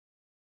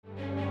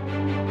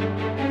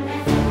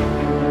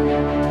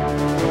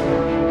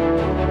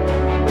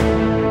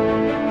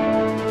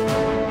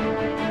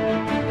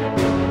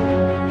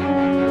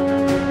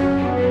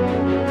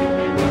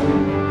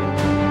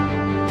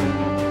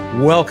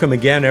Welcome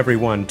again,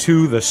 everyone,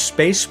 to the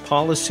Space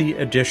Policy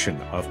edition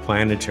of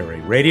Planetary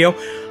Radio.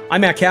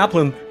 I'm Matt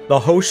Kaplan, the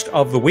host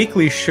of the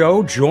weekly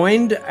show,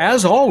 joined,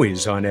 as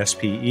always, on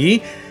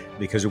SPE,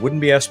 because it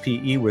wouldn't be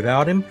SPE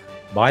without him,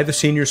 by the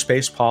Senior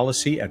Space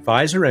Policy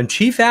Advisor and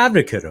Chief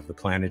Advocate of the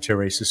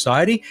Planetary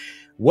Society.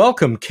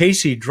 Welcome,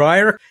 Casey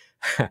Dreyer.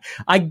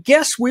 I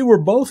guess we were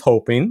both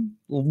hoping,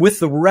 with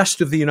the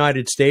rest of the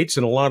United States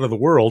and a lot of the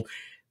world,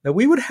 that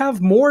we would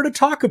have more to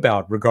talk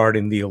about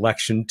regarding the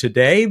election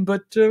today,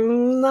 but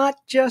not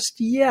just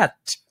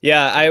yet.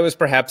 Yeah, I was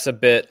perhaps a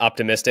bit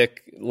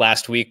optimistic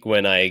last week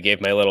when I gave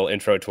my little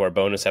intro to our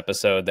bonus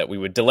episode that we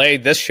would delay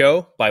this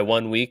show by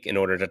 1 week in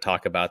order to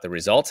talk about the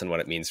results and what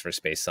it means for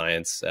space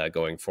science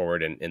going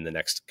forward in the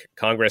next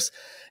Congress.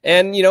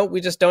 And, we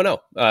just don't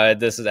know.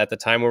 This is at the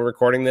time we're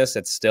recording this.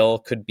 It still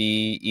could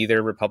be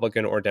either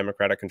Republican or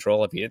Democratic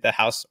control of either the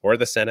House or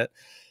the Senate.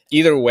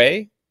 Either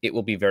way, it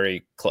will be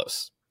very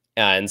close.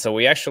 And so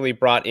we actually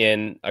brought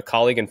in a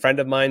colleague and friend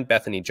of mine,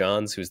 Bethany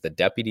Johns, who's the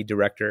deputy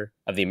director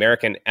of the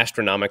American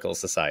Astronomical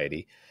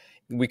Society.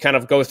 We kind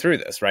of go through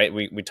this, right?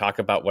 We talk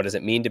about what does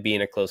it mean to be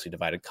in a closely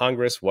divided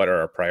Congress? What are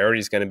our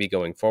priorities going to be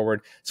going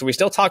forward? So we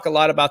still talk a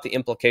lot about the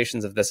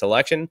implications of this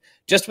election,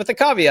 just with the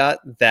caveat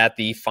that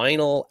the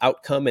final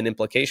outcome and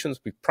implications,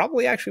 we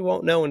probably actually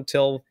won't know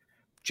until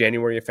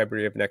January or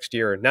February of next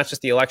year. Not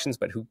just the elections,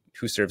 but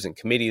who serves in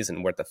committees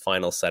and what the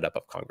final setup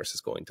of Congress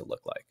is going to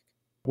look like.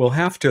 We'll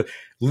have to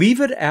leave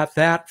it at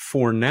that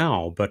for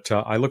now, but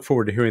I look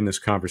forward to hearing this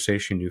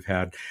conversation you've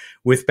had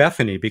with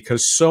Bethany,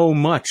 because so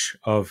much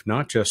of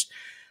not just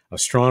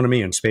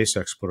astronomy and space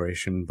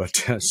exploration,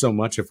 but so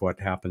much of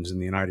what happens in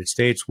the United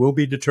States will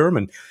be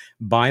determined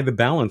by the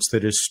balance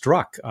that is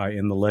struck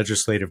in the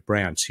legislative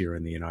branch here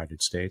in the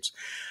United States.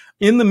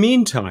 In the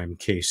meantime,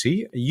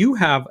 Casey, you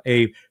have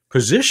a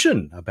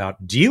position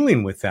about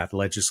dealing with that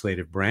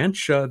legislative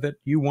branch that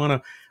you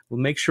want to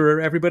make sure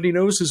everybody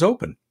knows is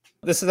open.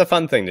 This is a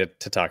fun thing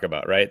to talk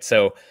about, right?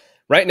 So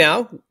right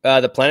now,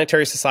 the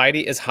Planetary Society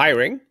is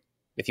hiring.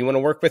 If you want to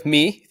work with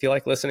me, if you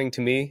like listening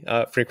to me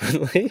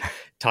frequently,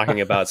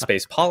 talking about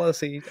space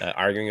policy,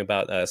 arguing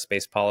about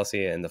space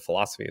policy and the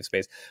philosophy of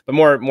space, but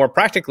more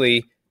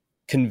practically,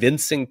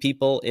 convincing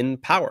people in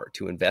power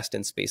to invest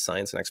in space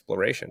science and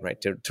exploration,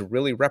 right? To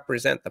really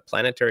represent the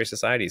Planetary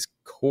Society's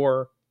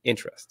core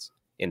interests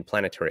in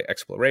planetary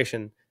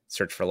exploration,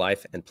 search for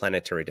life, and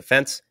planetary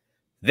defense.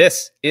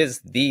 This is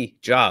the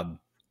job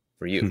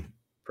for you,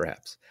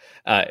 perhaps.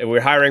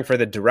 We're hiring for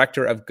the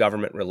Director of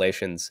Government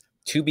Relations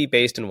to be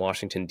based in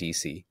Washington,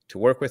 D.C., to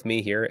work with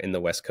me here in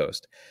the West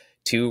Coast,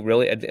 to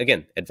really,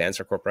 again, advance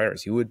our core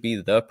priorities. You would be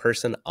the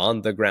person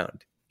on the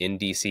ground in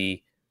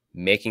D.C.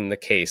 making the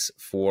case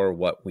for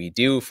what we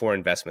do for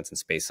investments in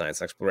space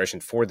science exploration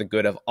for the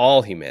good of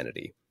all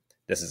humanity.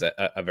 This is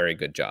a very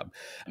good job.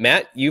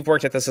 Matt, you've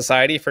worked at the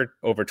Society for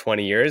over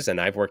 20 years, and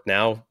I've worked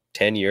now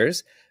 10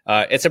 years.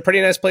 It's a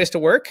pretty nice place to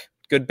work.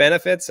 Good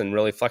benefits and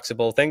really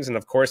flexible things. And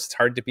of course, it's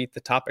hard to beat the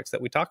topics that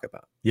we talk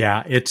about.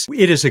 Yeah, it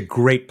is a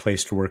great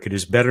place to work. It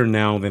is better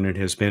now than it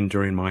has been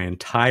during my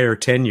entire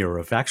tenure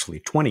of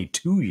actually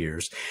 22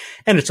 years.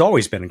 And it's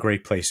always been a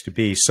great place to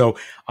be. So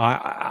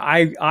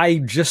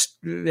I just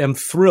am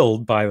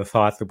thrilled by the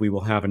thought that we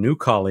will have a new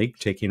colleague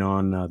taking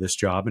on this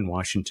job in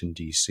Washington,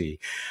 D.C.,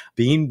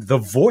 being the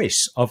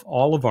voice of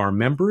all of our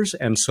members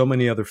and so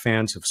many other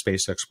fans of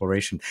space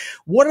exploration.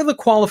 What are the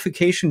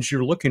qualifications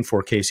you're looking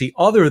for, Casey,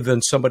 other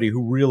than somebody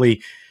who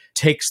really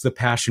takes the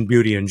passion,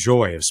 beauty, and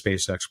joy of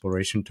space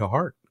exploration to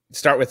heart?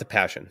 Start with the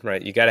passion,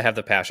 right? You got to have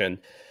the passion.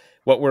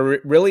 What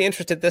we're really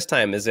interested this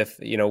time is if,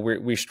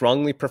 we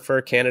strongly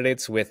prefer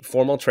candidates with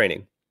formal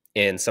training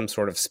in some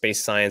sort of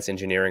space science,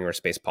 engineering, or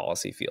space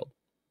policy field.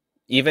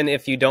 Even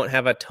if you don't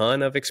have a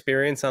ton of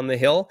experience on the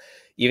Hill,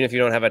 even if you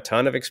don't have a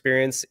ton of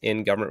experience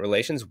in government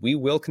relations, we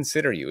will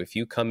consider you if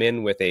you come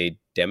in with a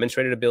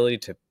demonstrated ability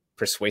to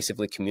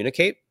persuasively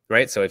communicate,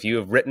 right? So if you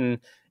have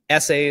written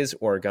essays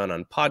or gone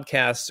on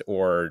podcasts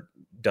or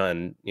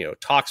done,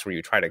 talks where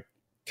you try to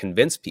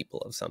convince people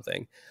of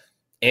something,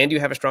 and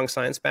you have a strong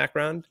science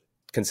background,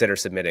 consider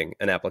submitting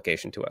an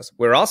application to us.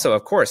 We're also,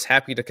 of course,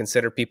 happy to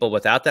consider people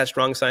without that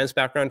strong science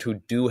background who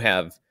do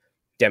have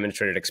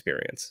demonstrated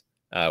experience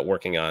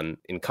working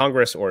in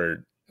Congress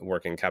or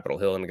working Capitol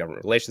Hill in a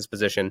government relations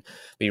position.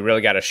 But you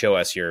really got to show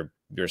us your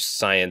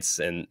science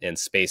and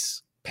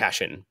space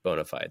passion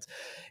bona fides.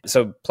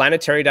 So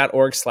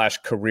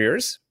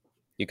planetary.org/careers.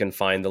 You can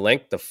find the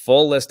link, the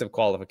full list of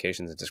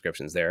qualifications and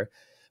descriptions there.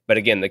 But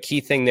again, the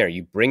key thing there,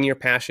 you bring your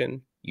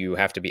passion, you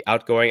have to be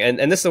outgoing.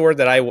 And this is the word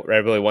that I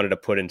really wanted to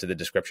put into the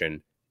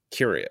description,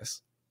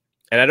 curious.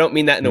 And I don't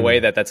mean that in a way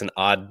it's an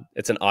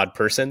odd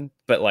person,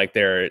 but like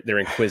they're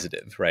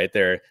inquisitive, right?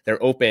 They're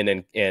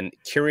open and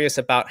curious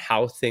about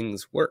how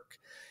things work.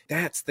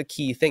 That's the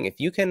key thing. If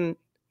you can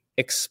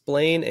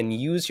explain and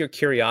use your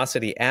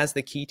curiosity as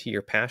the key to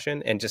your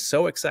passion, and just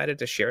so excited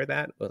to share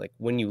that, like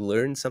when you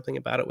learn something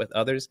about it with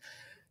others,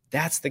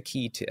 that's the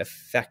key to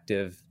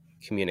effective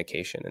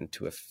communication and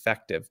to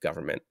effective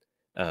government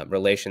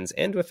relations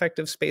and to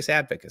effective space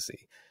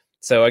advocacy.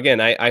 So again,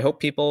 I hope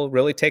people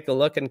really take a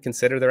look and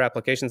consider their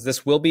applications.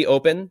 This will be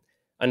open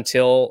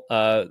until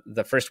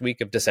the first week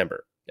of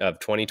December of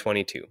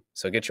 2022.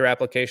 So get your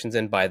applications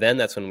in by then.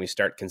 That's when we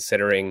start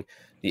considering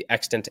the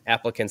extant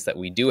applicants that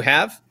we do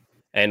have.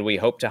 And we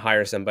hope to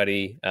hire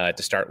somebody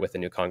to start with the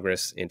new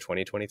Congress in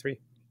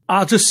 2023.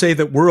 I'll just say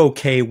that we're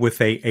okay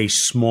with a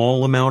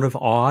small amount of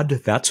odd.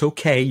 That's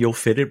okay. You'll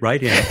fit it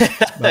right in.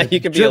 You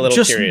can be a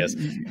little curious.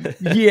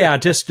 Yeah,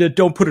 just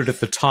don't put it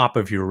at the top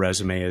of your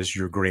resume as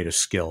your greatest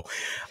skill.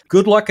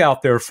 Good luck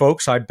out there,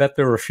 folks. I bet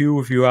there are a few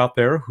of you out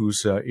there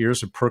whose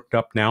ears are perked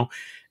up now,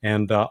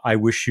 and I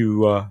wish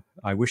you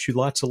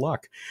lots of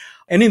luck.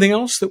 Anything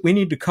else that we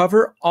need to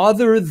cover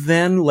other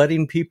than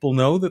letting people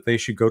know that they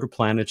should go to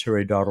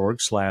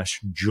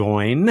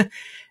planetary.org/join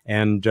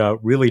and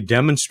really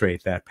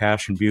demonstrate that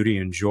passion, beauty,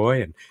 and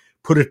joy, and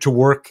put it to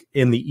work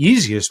in the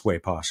easiest way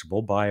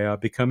possible by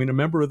becoming a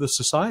member of the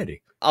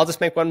society? I'll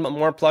just make one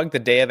more plug, the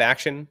Day of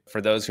Action.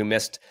 For those who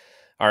missed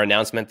our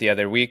announcement the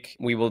other week,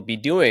 we will be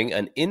doing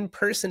an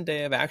in-person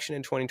Day of Action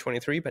in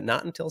 2023, but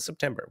not until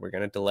September. We're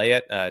going to delay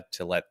it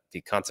to let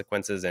the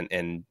consequences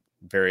and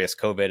various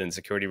COVID and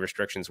security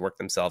restrictions work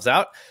themselves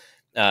out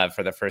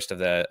for the first of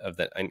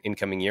the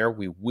incoming year.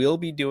 We will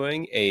be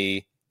doing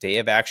a Day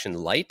of Action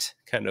Light,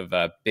 kind of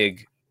a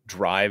big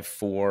drive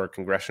for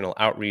congressional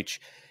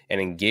outreach and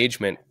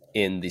engagement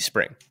in the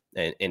spring,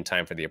 in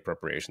time for the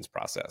appropriations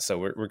process. So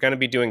we're going to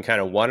be doing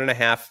kind of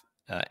 1.5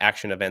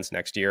 action events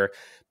next year,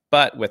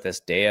 but with this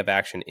Day of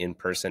Action in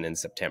person in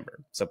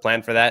September. So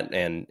plan for that,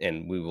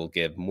 and we will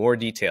give more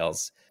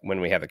details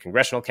when we have a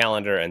congressional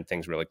calendar and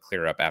things really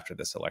clear up after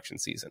this election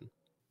season.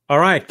 All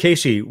right,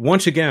 Casey,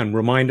 once again,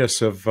 remind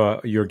us of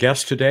your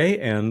guest today,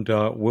 and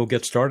we'll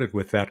get started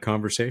with that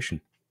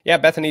conversation. Yeah,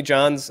 Bethany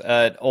Johns,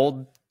 an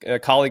old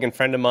colleague and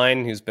friend of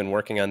mine who's been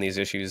working on these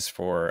issues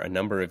for a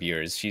number of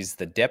years. She's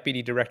the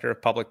Deputy Director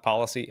of Public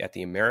Policy at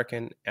the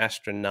American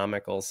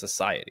Astronomical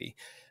Society.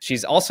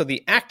 She's also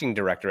the acting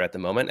director at the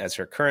moment, as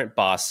her current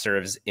boss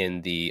serves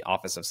in the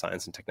Office of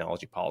Science and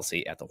Technology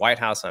Policy at the White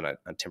House on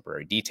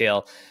temporary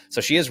detail.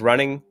 So she is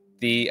running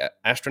the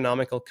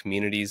astronomical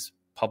community's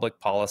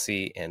public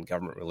policy and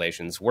government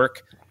relations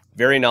work.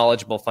 Very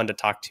knowledgeable, fun to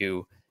talk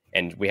to.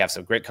 And we have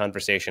some great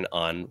conversation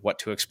on what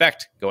to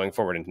expect going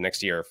forward into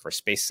next year for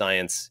space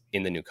science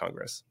in the new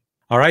Congress.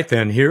 All right,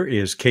 then, here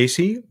is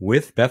Casey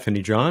with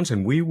Bethany Johns,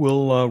 and we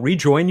will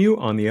rejoin you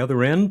on the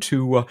other end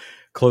to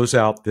close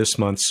out this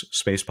month's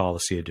Space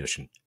Policy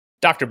Edition.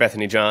 Dr.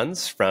 Bethany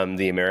Johns from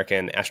the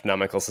American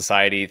Astronomical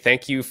Society,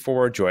 thank you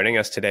for joining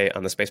us today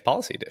on the Space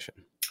Policy Edition.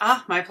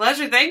 My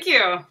pleasure. Thank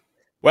you.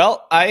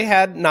 Well, I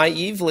had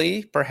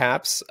naively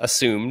perhaps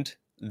assumed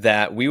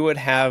that we would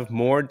have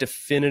more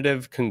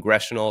definitive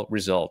congressional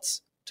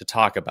results to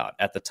talk about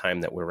at the time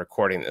that we're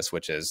recording this,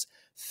 which is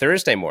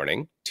Thursday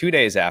morning, 2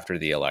 days after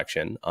the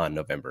election on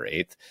November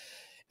 8th.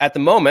 At the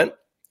moment,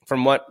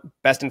 from what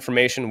best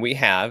information we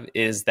have,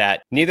 is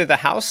that neither the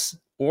House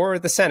or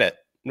the Senate,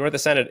 nor the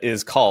Senate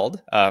is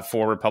called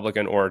for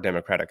Republican or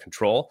Democratic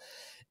control.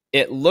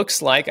 It looks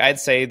like, I'd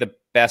say, the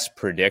best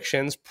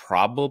predictions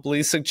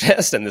probably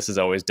suggest, and this is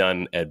always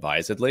done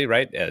advisedly,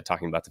 right?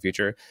 Talking about the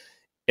future,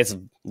 it's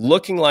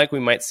looking like we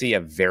might see a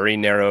very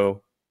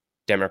narrow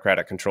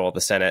Democratic control of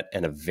the Senate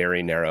and a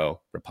very narrow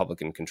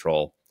Republican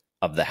control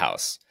of the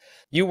House.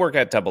 You work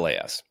at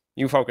AAS.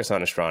 You focus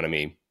on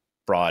astronomy,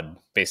 broad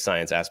space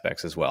science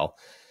aspects as well.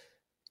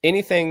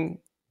 Anything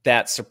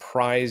that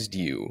surprised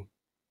you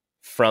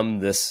from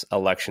this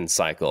election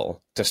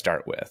cycle to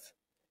start with?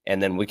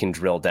 And then we can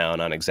drill down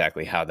on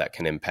exactly how that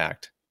can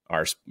impact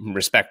our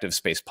respective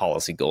space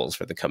policy goals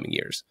for the coming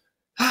years.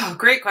 Oh,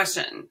 great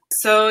question.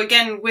 So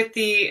again, with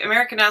the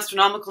American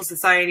Astronomical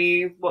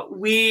Society, what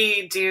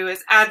we do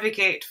is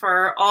advocate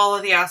for all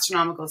of the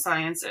astronomical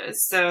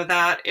sciences. So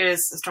that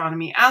is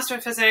astronomy,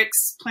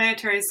 astrophysics,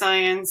 planetary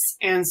science,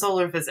 and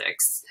solar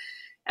physics.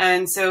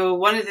 And so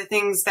one of the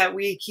things that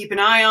we keep an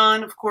eye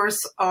on, of course,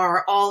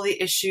 are all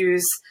the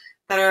issues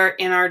that are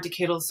in our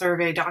decadal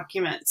survey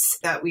documents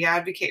that we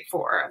advocate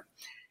for.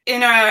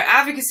 In our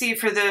advocacy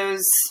for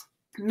those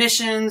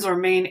missions or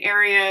main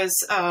areas,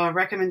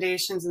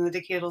 recommendations in the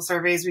decadal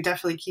surveys, we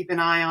definitely keep an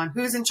eye on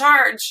who's in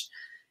charge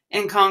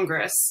in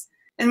Congress.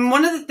 And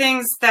one of the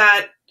things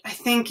that I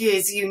think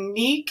is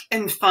unique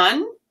and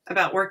fun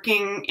about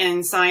working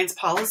in science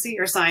policy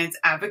or science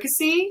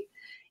advocacy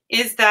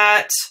is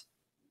that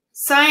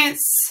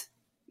science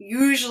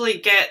usually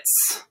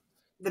gets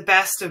the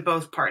best of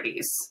both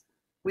parties.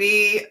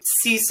 We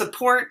see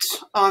support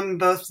on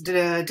both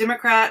the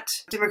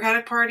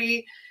Democratic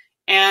Party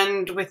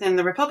and within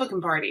the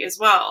Republican Party as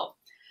well.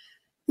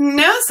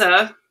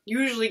 NASA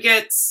usually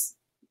gets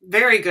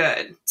very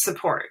good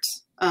support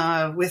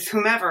with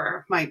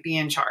whomever might be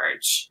in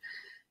charge.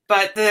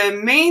 But the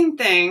main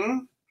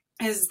thing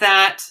is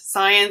that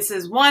science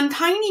is one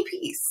tiny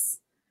piece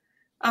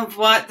of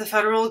what the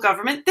federal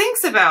government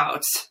thinks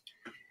about.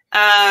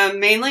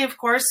 Mainly, of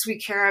course, we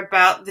care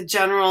about the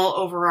general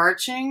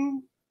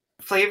overarching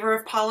flavor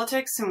of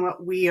politics and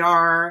what we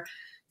are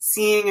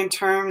seeing in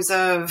terms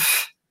of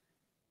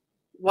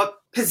what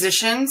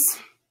positions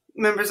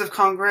members of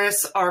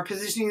Congress are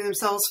positioning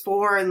themselves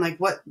for and like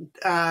what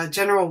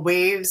general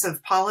waves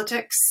of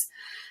politics.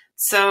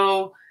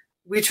 So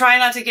we try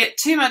not to get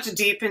too much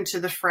deep into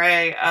the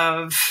fray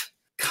of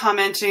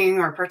commenting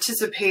or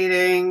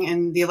participating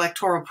in the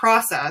electoral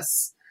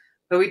process,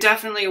 but we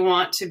definitely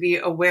want to be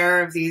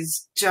aware of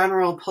these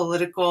general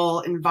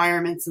political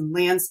environments and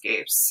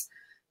landscapes,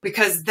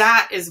 because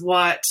that is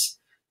what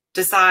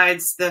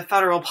decides the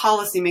federal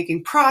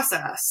policymaking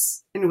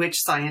process in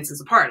which science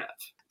is a part of.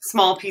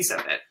 Small piece of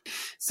it.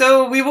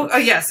 So we will,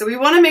 so we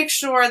want to make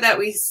sure that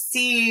we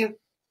see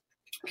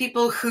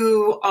people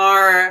who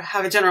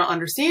have a general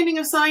understanding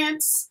of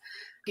science,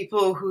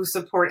 people who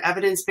support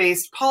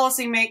evidence-based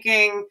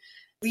policymaking,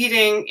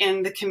 leading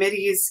in the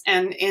committees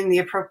and in the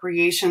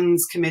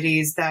appropriations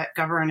committees that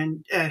govern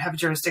and have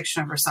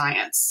jurisdiction over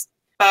science.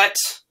 But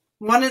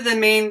one of the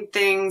main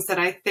things that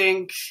I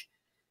think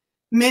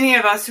many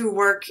of us who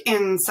work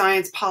in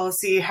science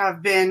policy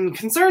have been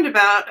concerned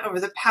about over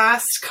the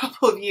past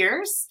couple of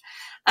years,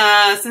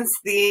 since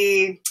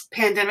the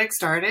pandemic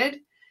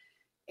started,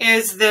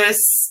 is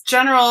this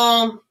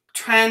general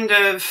trend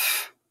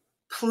of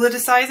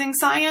politicizing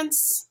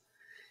science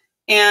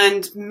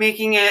and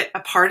making it a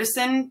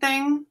partisan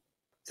thing.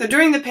 So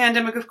during the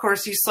pandemic, of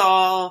course, you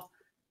saw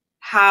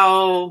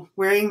how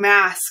wearing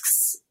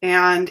masks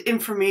and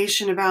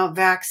information about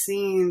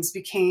vaccines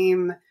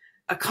became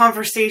a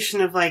conversation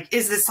of like,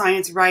 is the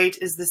science right?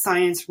 Is the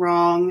science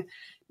wrong?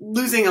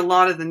 Losing a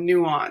lot of the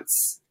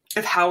nuance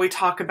of how we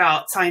talk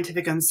about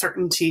scientific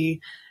uncertainty,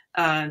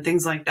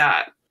 things like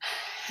that.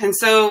 And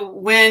so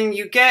when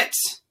you get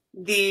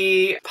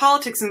the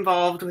politics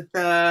involved with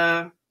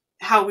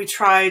how we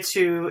try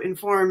to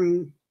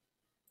inform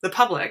the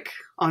public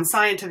on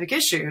scientific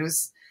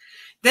issues,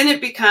 then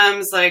it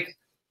becomes like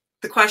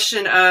the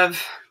question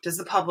of, does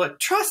the public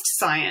trust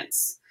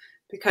science?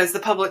 Because the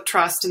public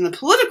trust in the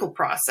political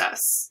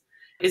process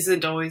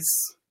isn't always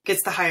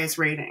gets the highest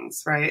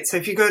ratings, right? So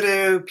if you go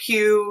to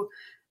Pew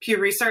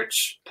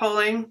Research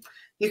polling,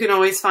 you can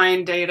always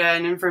find data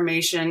and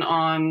information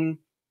on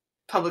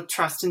public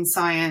trust in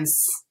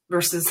science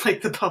versus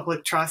like the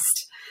public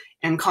trust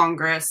in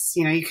Congress.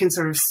 You know, you can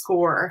sort of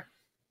score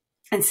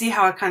and see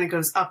how it kind of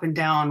goes up and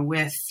down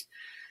with,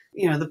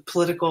 you know, the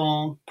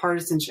political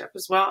partisanship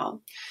as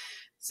well.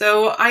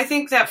 So I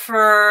think that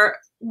for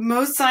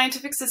most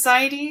scientific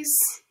societies,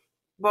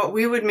 what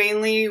we would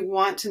mainly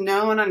want to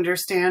know and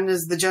understand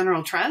is the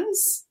general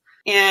trends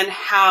and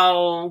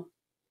how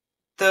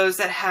those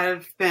that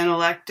have been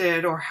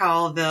elected or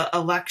how the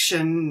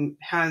election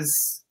has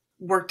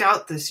worked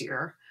out this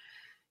year.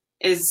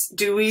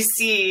 Do we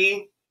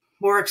see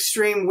more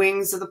extreme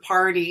wings of the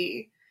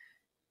party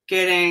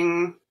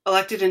getting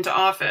elected into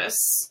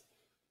office?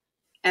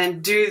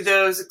 And do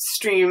those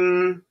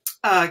extreme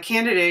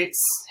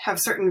candidates have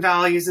certain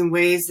values and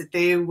ways that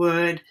they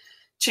would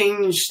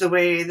change the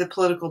way the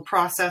political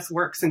process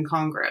works in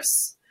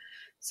Congress?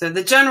 So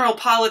the general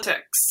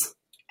politics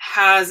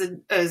has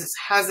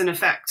an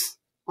effect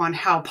on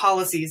how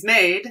policy is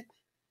made,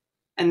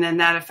 and then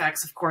that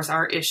affects, of course,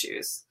 our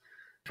issues.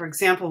 For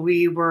example,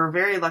 we were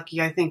very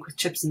lucky, I think, with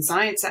CHIPS and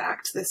Science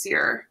Act this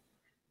year.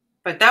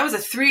 But that was a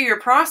 3-year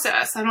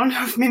process. I don't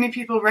know if many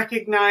people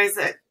recognize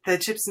that the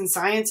CHIPS and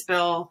Science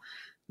Bill,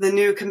 the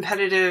new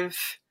competitive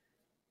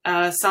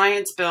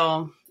science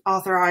bill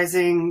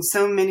authorizing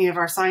so many of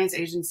our science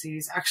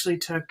agencies, actually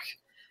took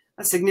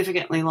a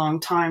significantly long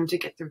time to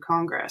get through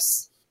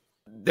Congress.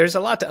 There's a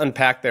lot to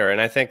unpack there.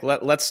 And I think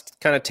let's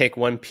kind of take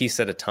one piece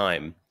at a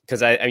time,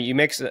 because you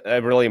make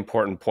a really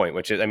important point,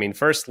 which is,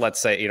 first,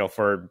 let's say,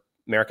 for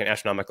American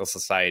Astronomical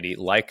Society,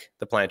 like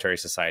the Planetary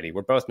Society,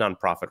 we're both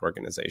nonprofit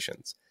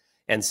organizations.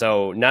 And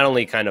so not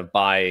only kind of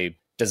by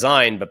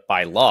design, but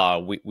by law,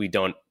 we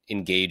don't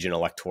engage in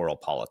electoral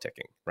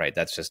politicking, right?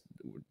 That's just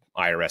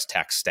IRS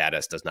tax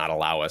status does not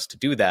allow us to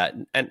do that.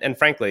 And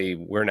frankly,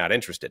 we're not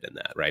interested in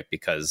that, right?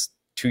 Because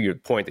to your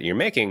point that you're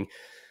making,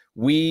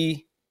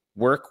 we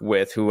work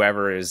with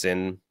whoever is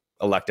in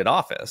elected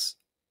office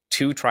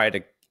to try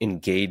to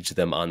engage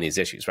them on these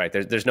issues, right?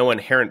 There's no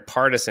inherent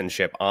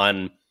partisanship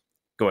on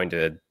going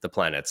to the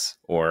planets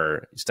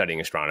or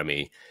studying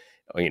astronomy,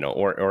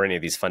 or any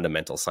of these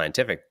fundamental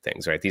scientific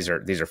things, right? These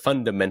are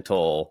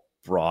fundamental,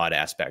 broad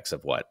aspects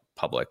of what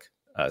public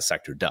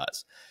sector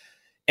does.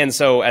 And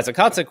so as a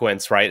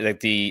consequence, right, like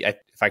if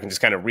I can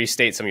just kind of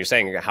restate some of you're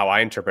saying, how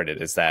I interpret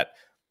it is that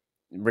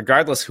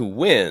regardless who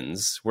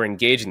wins, we're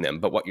engaging them.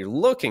 But what you're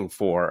looking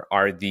for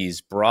are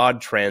these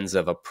broad trends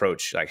of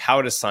approach, like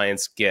how does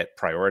science get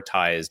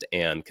prioritized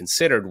and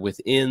considered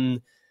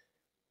within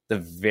the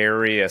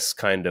various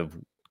kind of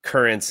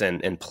currents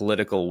and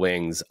political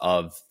wings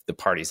of the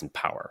parties in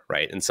power,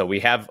 right? And so we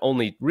have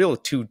only real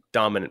 2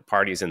 dominant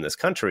parties in this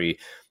country,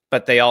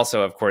 but they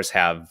also, of course,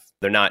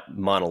 they're not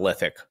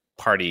monolithic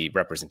party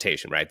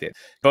representation, right?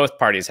 Both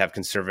parties have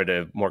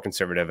more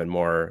conservative and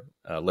more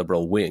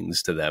liberal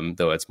wings to them,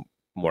 though it's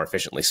more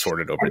efficiently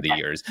sorted over the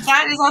years.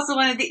 That is also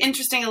one of the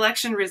interesting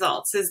election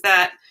results, is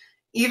that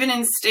even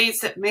in states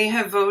that may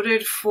have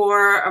voted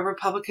for a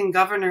Republican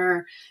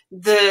governor,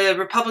 the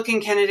Republican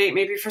candidate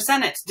maybe for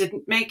Senate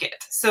didn't make it.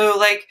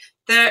 So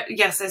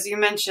yes, as you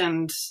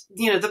mentioned,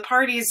 the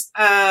parties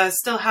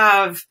still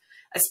have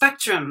a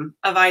spectrum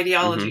of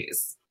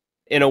ideologies.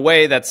 In a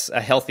way, that's a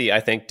healthy,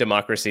 I think,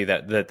 democracy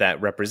that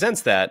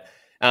represents that.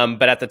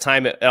 But at the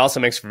time, it also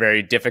makes for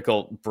very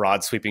difficult,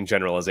 broad, sweeping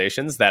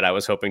generalizations that I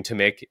was hoping to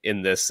make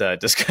in this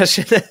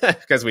discussion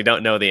because we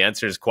don't know the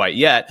answers quite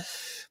yet.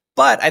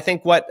 But I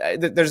think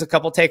there's a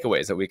couple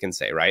takeaways that we can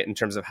say, right, in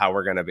terms of how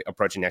we're going to be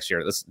approaching next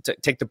year. Let's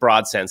take the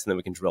broad sense, and then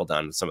we can drill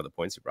down to some of the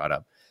points you brought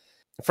up.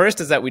 First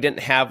is that we didn't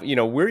have,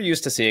 we're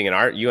used to seeing in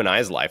you and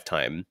I's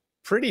lifetime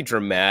pretty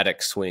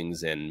dramatic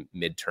swings in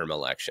midterm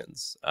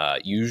elections,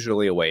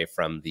 usually away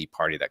from the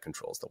party that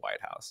controls the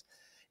White House.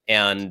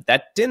 And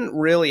that didn't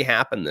really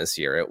happen this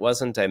year. It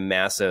wasn't a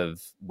massive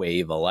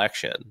wave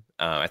election.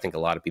 I think a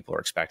lot of people are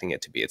expecting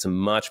it to be. It's a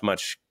much,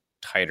 much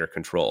tighter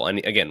control.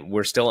 And again,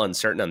 we're still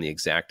uncertain on the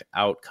exact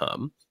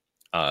outcome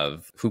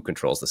of who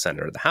controls the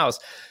Senate or the House,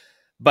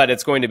 but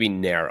it's going to be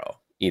narrow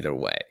either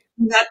way.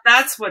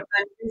 That's what's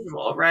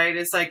unusual, right?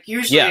 It's like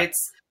usually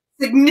it's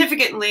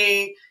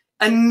significantly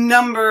a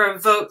number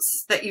of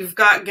votes that you've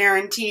got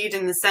guaranteed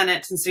in the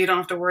Senate, and so you don't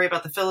have to worry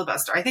about the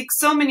filibuster. I think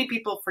so many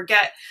people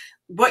forget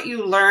what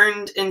you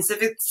learned in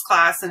civics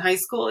class in high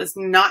school is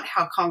not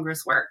how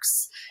Congress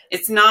works.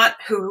 It's not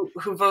who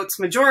votes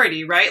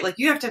majority, right? Like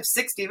you have to have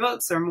 60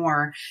 votes or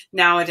more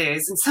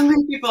nowadays. And so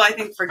many people, I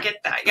think, forget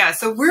that. Yeah.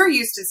 So we're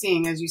used to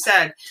seeing, as you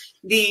said,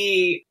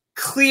 the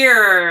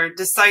clear,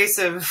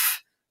 decisive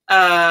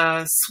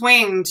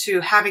swing to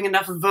having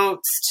enough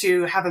votes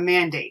to have a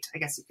mandate, I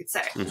guess you could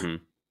say. Mm-hmm.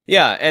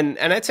 Yeah. And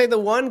I'd say the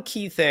one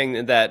key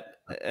thing that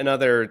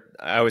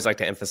I always like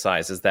to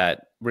emphasize is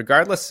that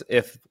regardless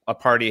if a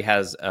party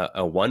has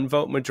a 1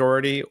 vote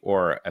majority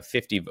or a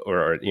 50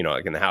 or,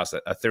 like in the House,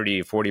 a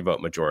 30, 40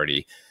 vote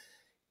majority,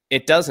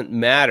 it doesn't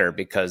matter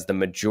because the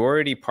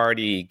majority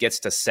party gets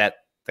to set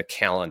the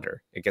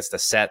calendar. It gets to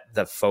set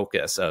the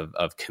focus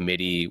of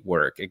committee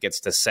work. It gets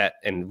to set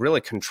and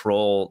really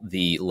control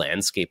the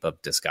landscape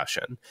of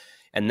discussion.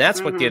 And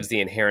that's what gives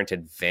the inherent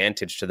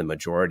advantage to the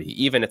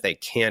majority, even if they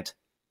can't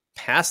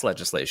pass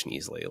legislation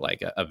easily,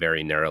 like a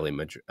very narrowly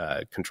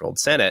controlled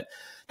Senate.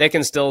 They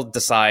can still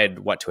decide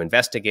what to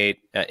investigate.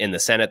 In the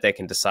Senate, they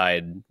can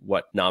decide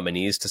what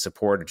nominees to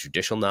support or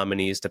judicial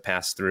nominees to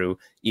pass through,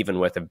 even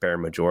with a bare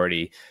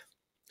majority.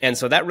 And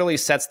so that really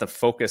sets the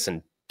focus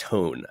and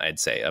tone, I'd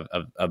say, of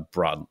a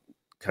broad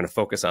kind of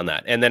focus on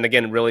that. And then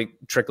again, it really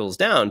trickles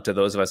down to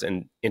those of us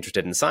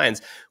interested in science.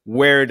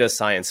 Where does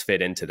science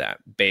fit into that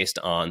based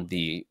on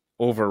the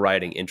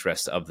overriding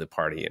interests of the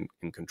party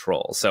in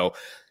control? So,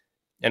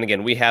 and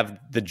again, we have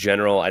the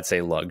general, I'd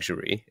say,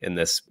 luxury in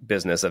this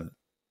business of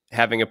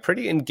having a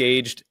pretty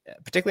engaged,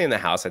 particularly in the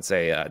House, I'd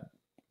say,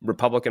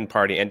 Republican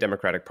Party and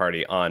Democratic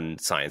Party on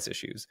science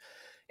issues,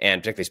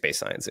 and particularly space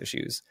science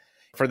issues.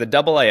 For the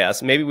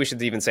AAS, maybe we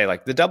should even say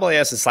like the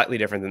AAS is slightly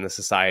different than the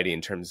society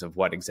in terms of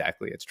what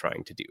exactly it's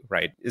trying to do,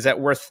 right? Is that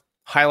worth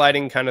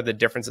highlighting kind of the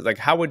differences? Like,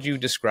 how would you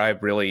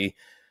describe really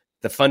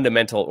the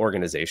fundamental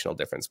organizational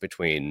difference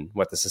between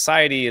what the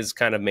society is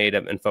kind of made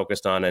up and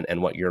focused on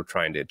and what you're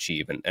trying to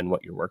achieve and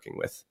what you're working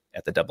with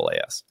at the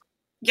AAS?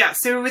 Yeah,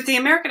 so with the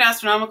American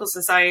Astronomical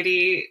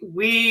Society,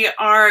 we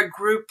are a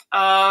group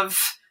of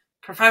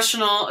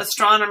professional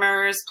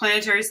astronomers,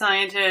 planetary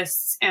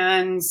scientists,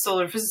 and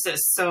solar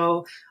physicists.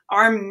 So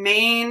our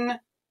main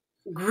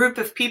group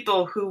of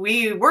people who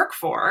we work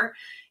for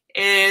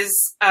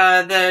is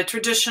the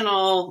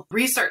traditional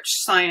research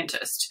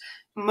scientist.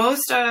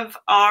 Most of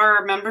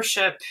our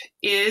membership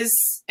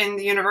is in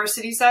the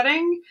university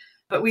setting,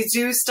 but we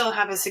do still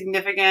have a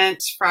significant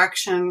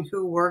fraction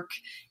who work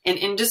in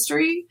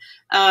industry.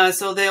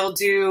 So they'll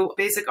do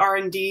basic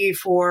R&D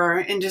for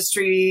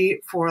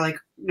industry, for like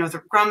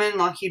Northrop Grumman,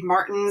 Lockheed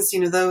Martin's,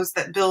 those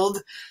that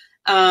build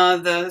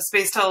the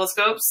space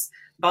telescopes,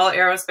 Ball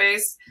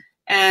Aerospace.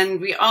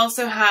 And we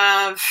also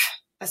have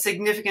a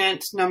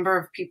significant number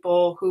of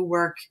people who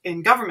work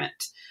in government.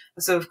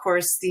 So, of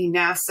course, the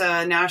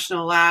NASA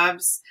National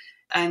Labs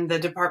and the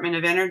Department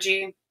of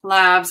Energy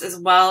labs, as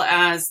well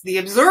as the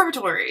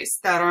observatories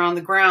that are on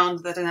the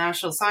ground that the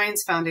National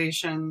Science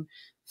Foundation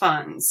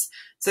funds.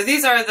 So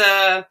these are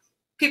the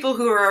people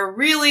who are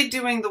really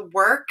doing the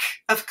work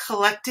of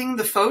collecting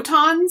the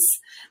photons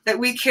that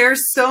we care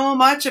so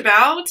much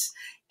about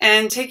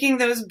and taking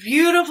those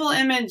beautiful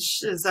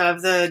images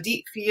of the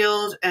deep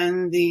field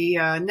and the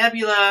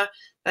nebula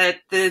that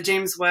the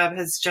James Webb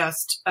has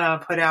just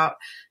put out.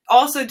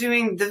 Also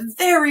doing the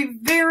very,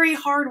 very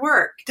hard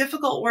work,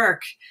 difficult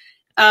work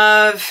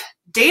of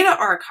data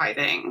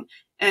archiving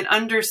and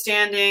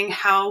understanding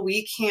how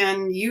we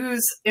can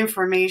use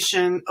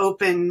information,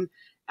 open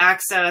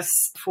access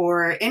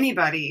for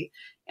anybody,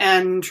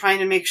 and trying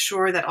to make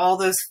sure that all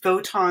those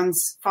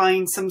photons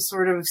find some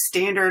sort of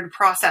standard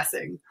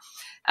processing.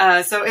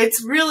 So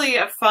it's really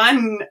a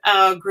fun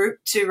group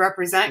to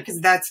represent because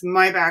that's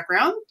my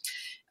background.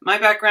 My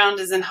background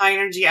is in high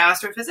energy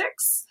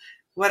astrophysics.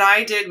 What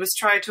I did was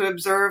try to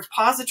observe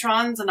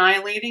positrons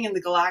annihilating in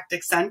the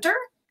galactic center.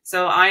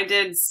 So I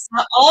did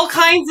all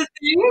kinds of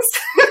things,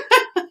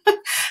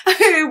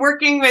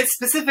 working with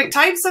specific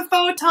types of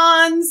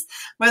photons,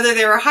 whether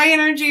they were high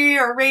energy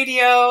or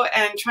radio,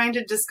 and trying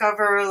to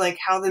discover like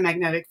how the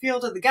magnetic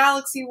field of the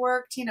galaxy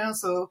worked,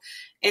 so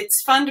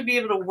it's fun to be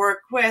able to work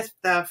with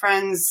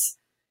friends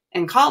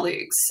and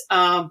colleagues,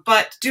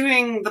 but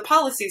doing the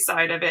policy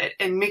side of it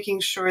and making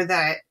sure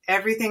that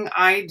everything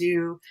I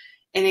do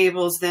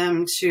enables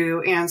them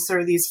to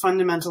answer these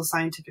fundamental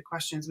scientific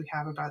questions we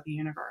have about the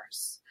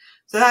universe.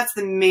 So that's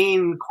the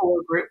main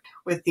core group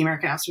with the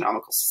American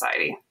Astronomical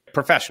Society.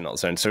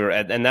 Professionals. And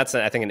that's,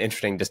 I think, an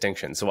interesting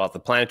distinction. So while the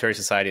Planetary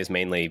Society is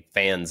mainly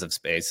fans of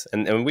space,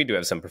 and we do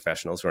have some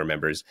professionals who are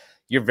members,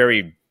 you're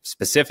very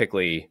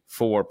specifically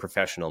for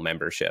professional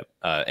membership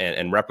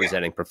and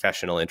representing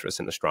professional interest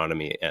in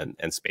astronomy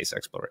and space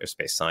exploration,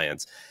 space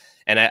science.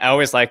 And I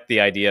always like the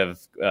idea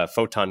of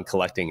photon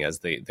collecting as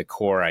the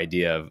core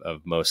idea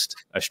of most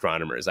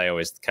astronomers. I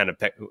always kind of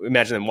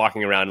imagine them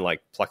walking around and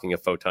like plucking a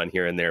photon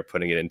here and there,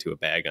 putting it into a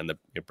bag on the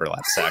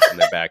burlap sack on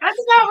their back.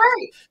 That's about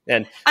right.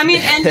 And I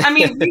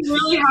mean, we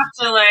really have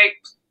to like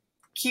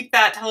keep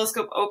that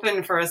telescope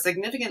open for a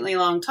significantly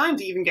long time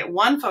to even get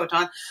one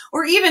photon.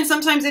 Or even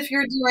sometimes if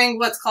you're doing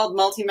what's called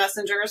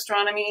multi-messenger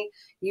astronomy,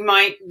 you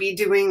might be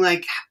doing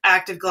like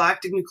active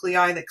galactic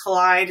nuclei that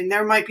collide, and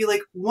there might be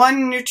like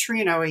one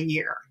neutrino a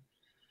year.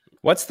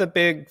 What's the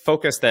big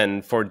focus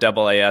then for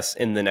AAS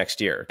in the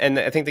next year? And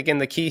I think, again,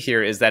 the key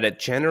here is that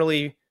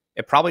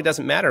it probably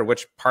doesn't matter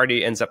which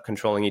party ends up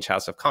controlling each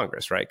house of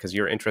Congress, right? Because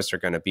your interests are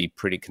going to be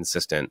pretty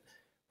consistent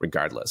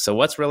regardless. So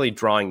what's really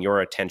drawing your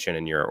attention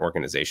and your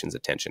organization's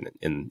attention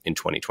in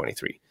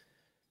 2023?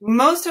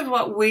 Most of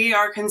what we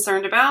are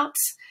concerned about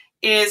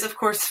is, of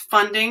course,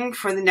 funding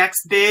for the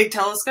next big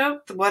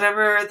telescope,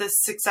 whatever the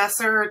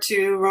successor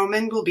to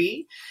Roman will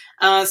be.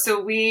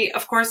 So we,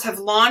 of course, have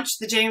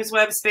launched the James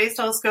Webb Space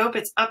Telescope.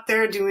 It's up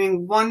there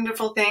doing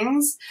wonderful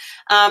things.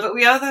 But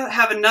we also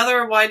have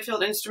another wide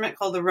field instrument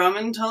called the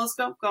Roman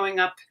Telescope going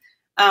up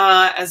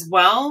as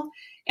well.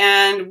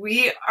 And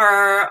we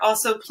are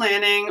also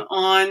planning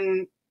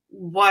on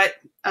what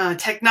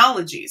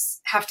technologies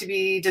have to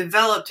be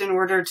developed in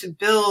order to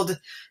build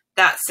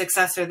that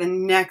successor, the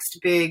next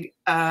big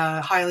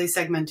highly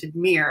segmented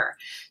mirror.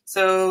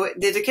 So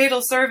the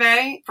Decadal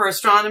Survey for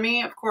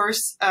Astronomy, of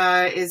course,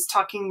 is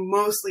talking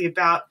mostly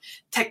about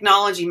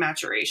technology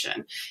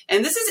maturation.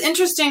 And this is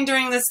interesting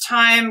during this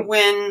time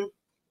when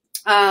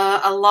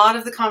a lot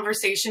of the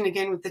conversation,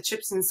 again, with the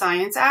CHIPS and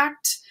Science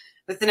Act,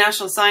 with the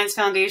National Science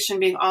Foundation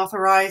being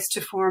authorized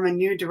to form a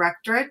new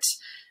directorate,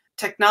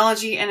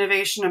 Technology,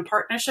 Innovation, and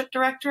Partnership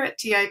Directorate,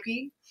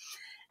 TIP.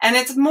 And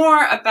it's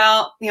more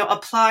about,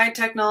 applied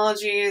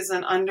technologies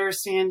and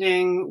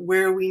understanding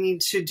where we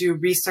need to do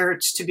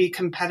research to be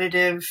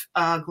competitive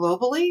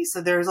globally. So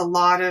there's a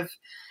lot of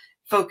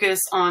focus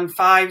on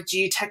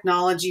 5G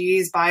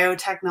technologies,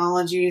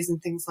 biotechnologies,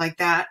 and things like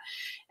that,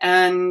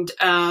 and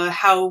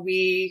how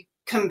we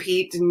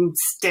compete and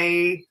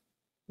stay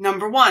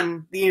number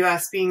one, the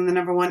U.S. being the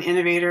number one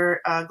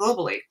innovator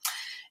globally.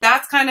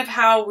 That's kind of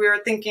how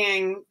we're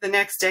thinking the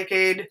next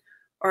decade,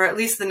 or at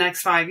least the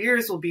next 5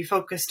 years, will be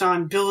focused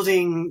on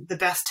building the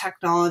best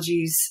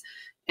technologies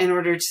in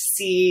order to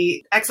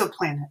see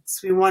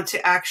exoplanets. We want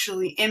to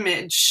actually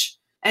image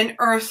an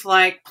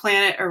Earth-like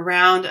planet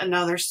around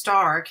another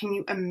star. Can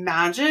you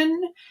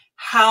imagine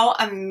how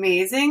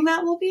amazing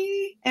that will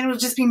be? And it will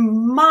just be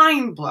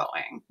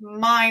mind-blowing.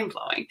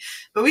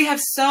 But we have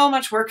so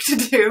much work to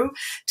do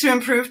to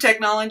improve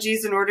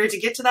technologies in order to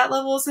get to that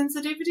level of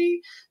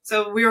sensitivity.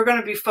 So we are going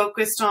to be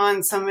focused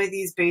on some of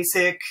these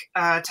basic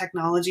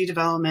technology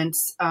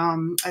developments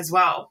as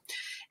well.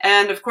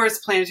 And of course,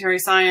 Planetary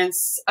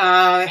Science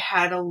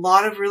had a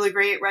lot of really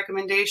great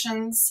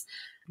recommendations.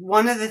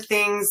 One of the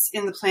things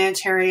in the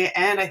planetary,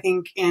 and I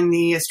think in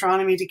the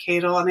astronomy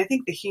decadal, and I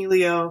think the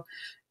helio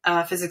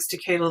physics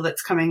decadal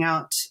that's coming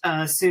out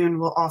soon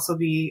will also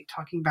be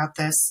talking about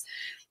this,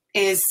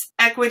 is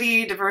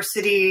equity,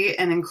 diversity,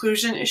 and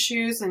inclusion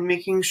issues, and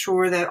making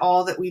sure that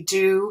all that we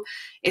do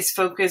is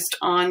focused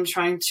on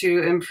trying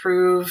to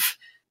improve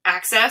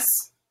access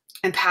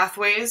and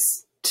pathways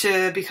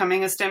to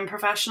becoming a STEM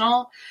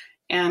professional,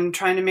 and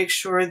trying to make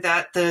sure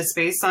that the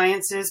space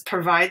sciences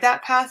provide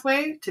that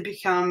pathway to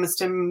become a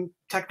STEM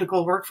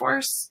technical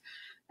workforce.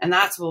 And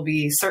that will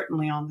be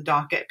certainly on the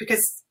docket,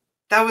 because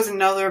that was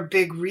another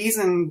big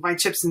reason why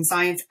CHIPS and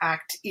Science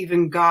Act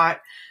even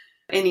got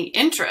any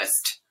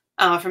interest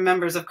from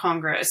members of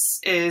Congress,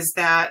 is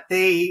that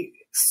they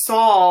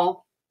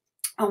saw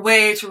a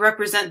way to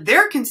represent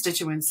their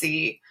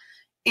constituency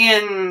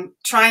in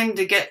trying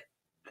to get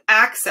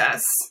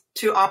access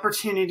to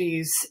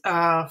opportunities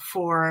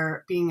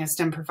for being a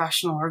STEM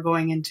professional or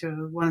going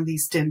into one of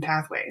these STEM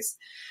pathways,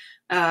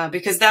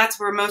 because that's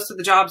where most of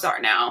the jobs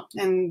are now.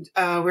 And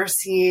we're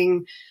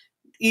seeing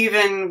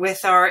even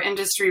with our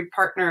industry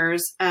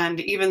partners and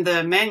even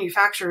the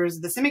manufacturers,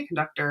 the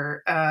semiconductor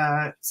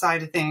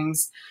side of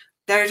things,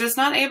 they're just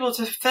not able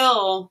to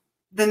fill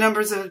the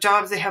numbers of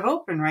jobs they have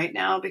open right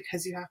now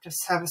because you have to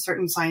have a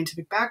certain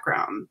scientific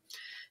background.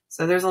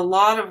 So there's a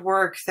lot of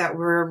work that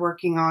we're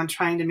working on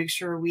trying to make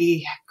sure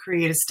we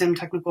create a STEM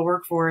technical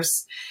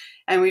workforce.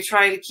 And we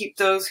try to keep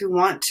those who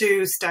want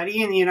to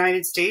study in the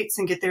United States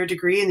and get their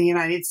degree in the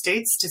United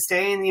States to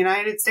stay in the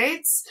United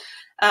States.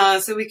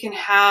 So we can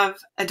have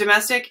a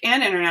domestic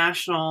and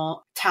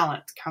international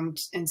talent come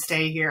and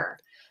stay here.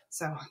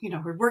 So,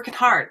 we're working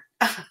hard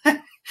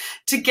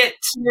to get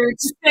to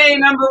stay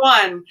number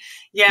one.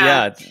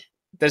 Yeah.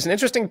 There's an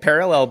interesting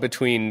parallel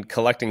between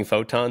collecting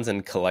photons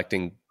and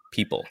collecting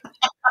people,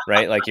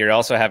 right? Like you're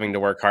also having to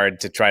work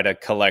hard to try to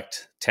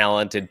collect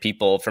talented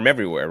people from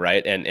everywhere,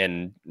 right?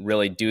 And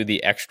really do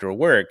the extra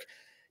work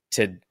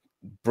to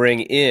bring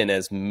in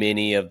as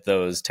many of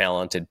those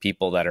talented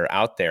people that are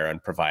out there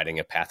and providing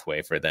a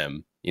pathway for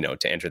them,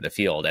 to enter the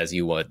field as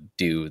you would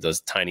do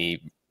those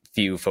tiny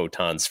few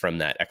photons from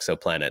that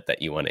exoplanet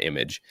that you want to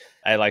image.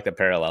 I like the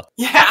parallel.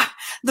 Yeah.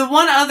 The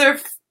one other,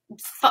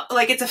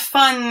 it's a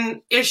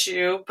fun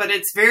issue, but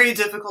it's very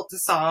difficult to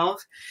solve.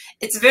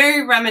 It's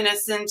very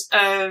reminiscent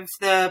of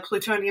the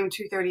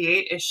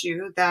plutonium-238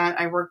 issue that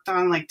I worked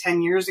on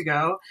 10 years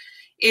ago,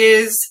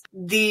 is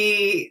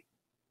the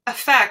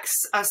effects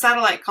of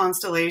satellite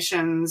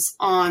constellations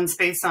on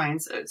space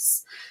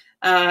sciences.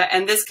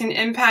 And this can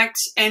impact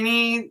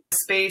any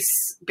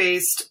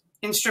space-based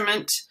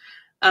instrument.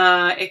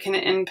 It can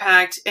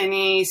impact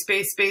any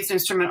space-based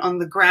instrument on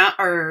the ground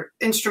or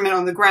instrument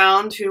on the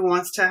ground who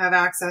wants to have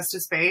access to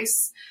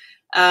space.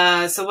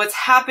 So what's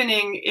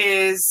happening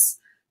is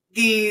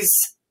these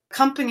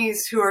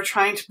companies who are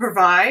trying to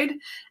provide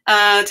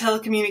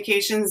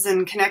telecommunications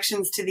and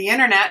connections to the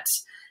internet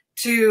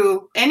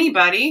to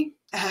anybody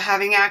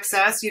having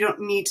access. You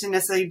don't need to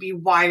necessarily be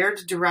wired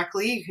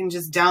directly. You can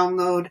just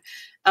download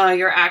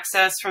your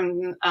access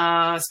from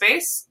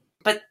space.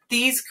 But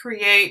these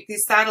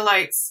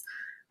satellites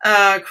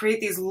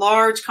create these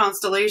large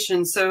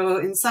constellations. So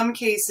in some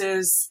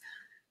cases,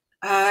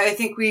 I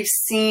think we've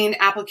seen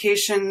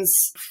applications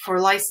for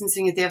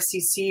licensing at the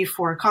FCC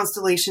for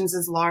constellations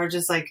as large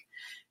as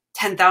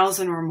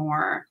 10,000 or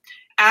more.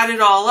 Add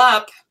it all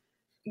up,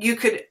 you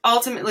could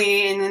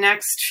ultimately in the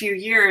next few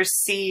years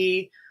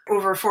see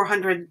over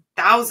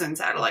 400,000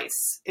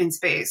 satellites in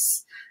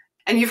space.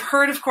 And you've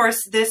heard, of course,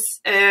 this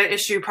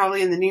issue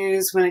probably in the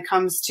news when it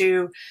comes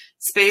to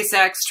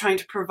SpaceX trying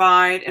to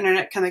provide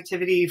internet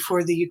connectivity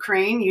for the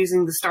Ukraine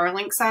using the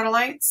Starlink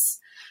satellites.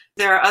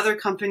 There are other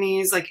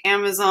companies like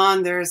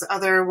Amazon. There's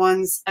other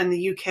ones in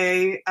the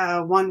UK.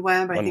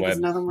 OneWeb, I think, is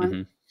another one.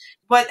 Mm-hmm.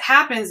 What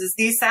happens is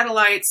these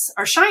satellites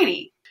are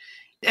shiny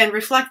and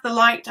reflect the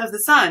light of the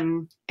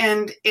sun.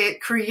 And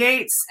it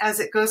creates, as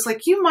it goes,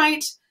 you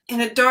might,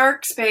 in a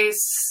dark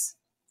space,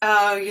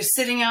 you're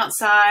sitting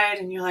outside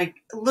and you're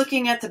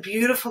looking at the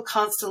beautiful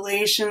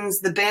constellations,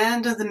 the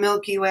band of the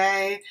Milky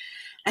Way,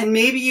 and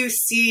maybe you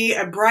see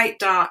a bright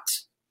dot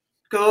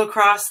go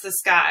across the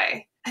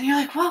sky. And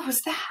you're what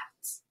was that?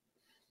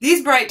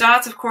 These bright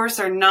dots, of course,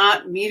 are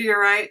not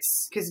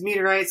meteorites because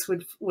meteorites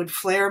would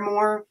flare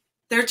more.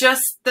 They're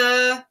just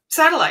the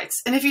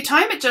satellites. And if you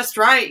time it just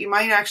right, you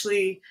might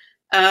actually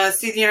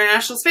see the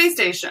International Space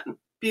Station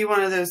be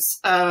one of those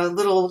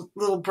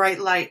little bright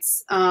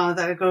lights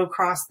that go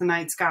across the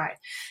night sky.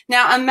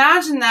 Now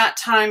imagine that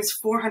times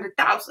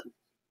 400,000.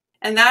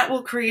 And that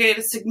will create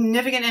a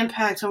significant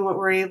impact on what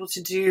we're able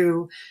to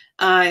do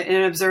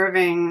in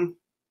observing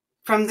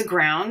from the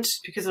ground,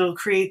 because it'll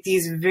create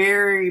these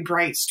very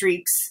bright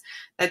streaks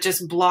that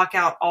just block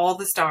out all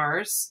the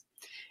stars.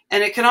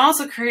 And it can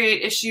also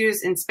create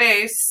issues in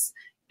space,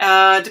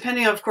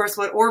 depending on, of course,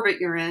 what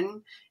orbit you're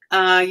in.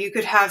 You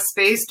could have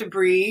space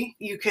debris.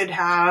 You could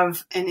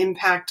have an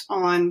impact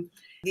on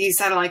these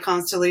satellite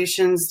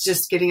constellations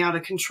just getting out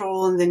of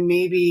control and then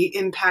maybe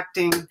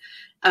impacting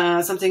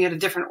something at a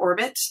different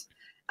orbit.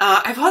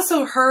 I've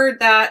also heard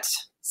that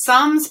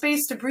some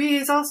space debris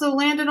has also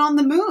landed on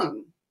the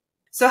moon.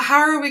 So how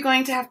are we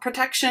going to have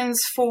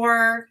protections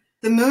for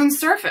the moon's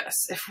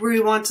surface if we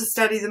want to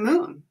study the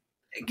moon?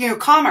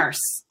 Commerce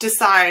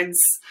decides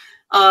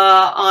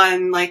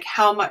on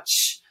how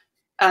much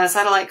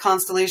satellite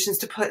constellations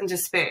to put into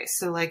space.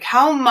 So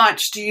how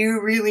much do you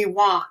really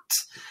want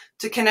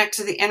to connect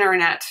to the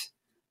internet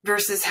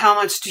versus how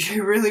much do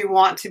you really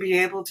want to be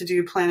able to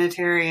do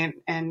planetary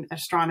and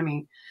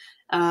astronomy?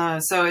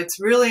 So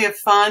it's really a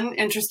fun,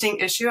 interesting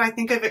issue. I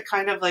think of it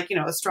kind of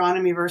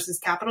astronomy versus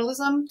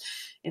capitalism.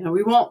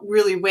 We won't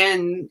really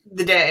win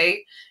the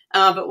day,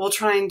 but we'll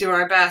try and do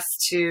our best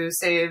to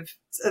save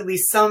at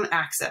least some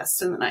access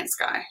to the night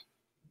sky.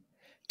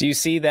 Do you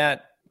see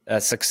that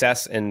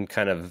success in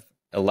kind of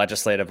a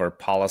legislative or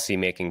policy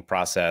making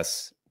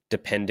process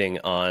depending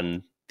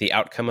on the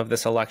outcome of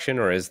this election,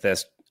 or is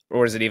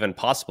it even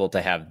possible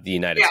to have the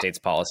United States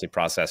policy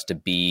process to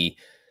be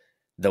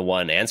the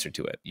one answer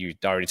to it? You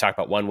already talked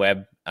about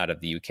OneWeb out of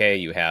the UK.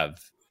 You have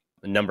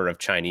a number of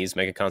Chinese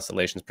mega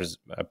constellations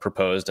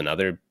proposed and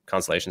other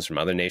constellations from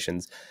other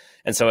nations.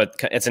 And so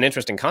it's an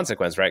interesting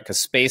consequence, right? Because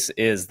space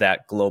is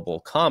that global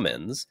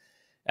commons,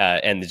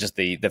 and just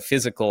the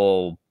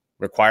physical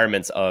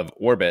requirements of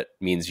orbit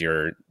means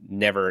you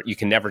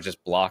can never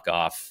just block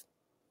off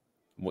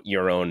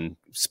your own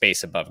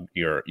space above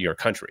your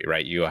country,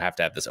 right? You have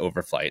to have this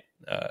overflight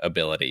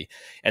ability.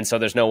 And so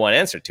there's no one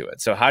answer to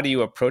it. So how do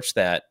you approach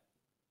that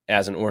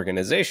as an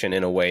organization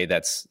in a way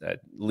that's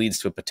leads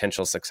to a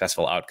potential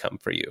successful outcome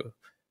for you?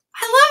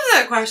 I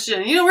love that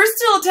question. We're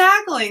still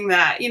tackling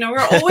that.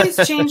 We're always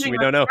changing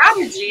our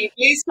strategy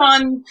based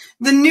on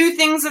the new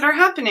things that are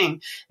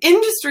happening.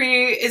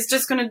 Industry is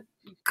just going to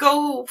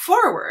go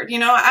forward,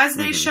 as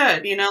they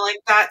should, like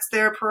that's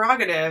their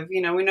prerogative.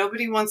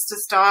 Nobody wants to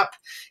stop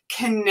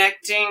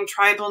connecting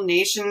tribal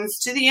nations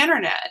to the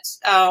internet,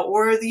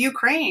 or the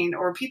Ukraine,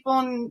 or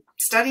people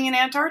studying in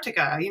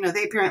Antarctica.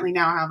 They apparently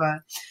now have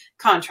a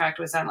contract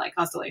with Satellite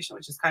Constellation,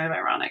 which is kind of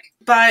ironic.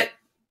 But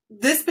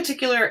this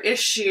particular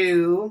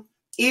issue,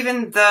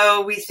 even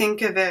though we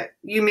think of it,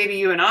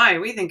 you and I,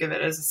 we think of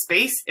it as a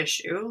space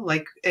issue,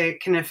 like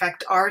it can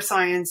affect our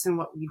science and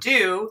what we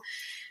do,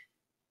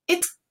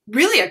 it's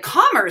really a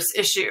commerce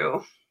issue.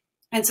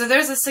 And so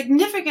there's a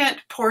significant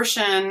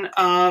portion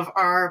of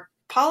our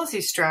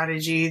policy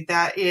strategy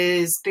that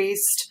is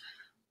based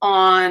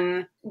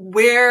on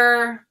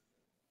where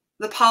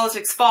the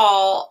politics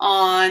fall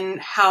on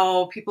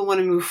how people want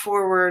to move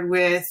forward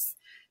with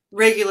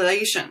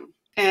regulation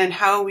and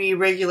how we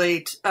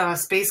regulate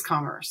space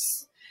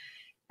commerce.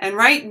 And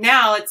right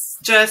now, it's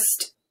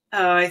just,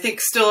 I think,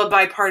 still a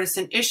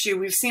bipartisan issue.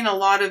 We've seen a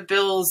lot of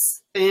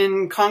bills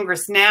in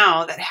Congress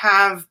now that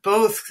have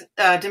both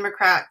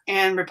Democrat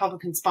and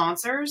Republican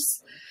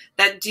sponsors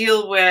that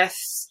deal with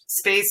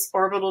space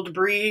orbital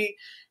debris,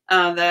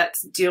 that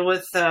deal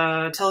with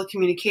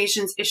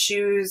telecommunications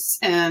issues,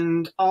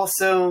 and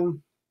also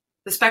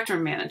the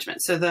spectrum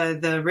management, so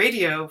the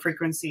radio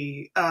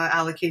frequency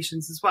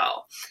allocations as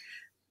well.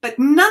 But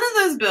none of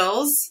those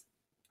bills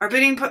are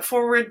being put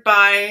forward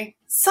by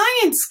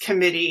science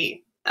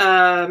committee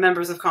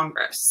members of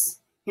Congress.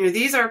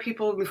 These are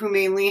people who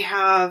mainly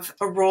have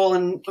a role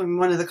in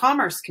one of the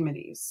commerce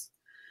committees.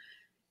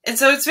 And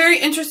so it's very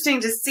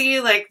interesting to see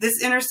like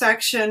this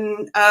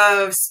intersection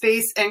of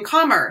space and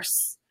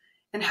commerce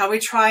and how we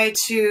try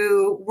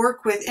to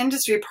work with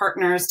industry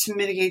partners to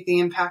mitigate the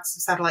impacts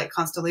of satellite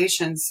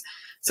constellations.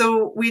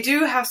 So we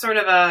do have sort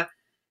of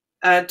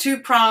a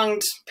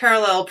two-pronged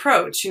parallel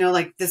approach,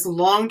 like this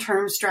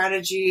long-term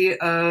strategy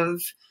of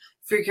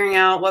figuring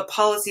out what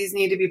policies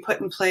need to be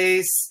put in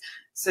place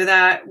so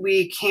that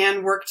we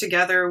can work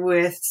together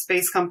with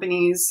space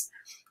companies.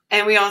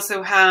 And we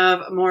also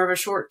have more of a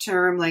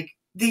short-term, like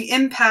the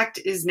impact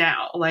is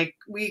now. Like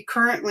we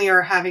currently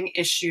are having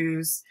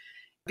issues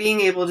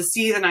being able to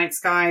see the night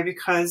sky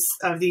because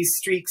of these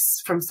streaks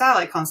from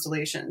satellite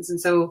constellations.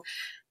 And so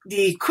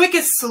the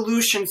quickest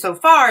solution so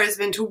far has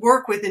been to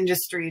work with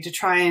industry to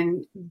try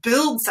and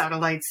build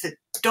satellites that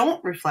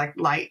don't reflect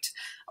light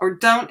or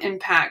don't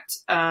impact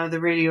the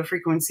radio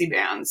frequency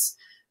bands.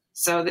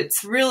 So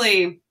it's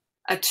really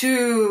a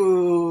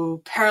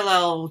two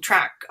parallel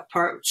track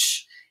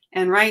approach.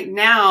 And right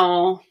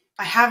now,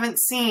 I haven't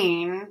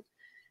seen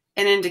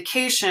an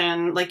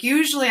indication. Like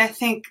usually I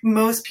think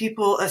most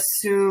people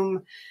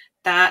assume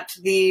that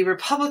the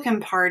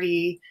Republican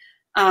Party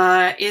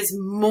is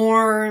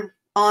more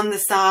on the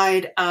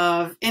side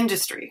of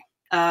industry,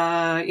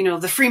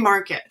 the free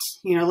market,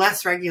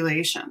 less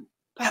regulation.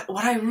 But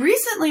what I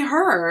recently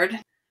heard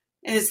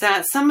is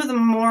that some of the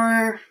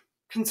more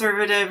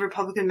conservative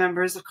Republican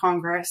members of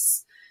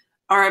Congress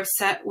are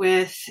upset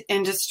with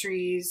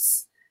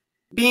industries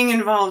being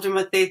involved in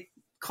what they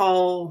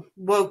call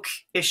woke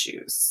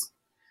issues.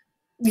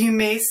 You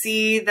may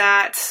see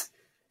that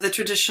the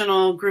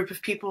traditional group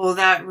of people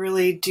that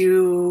really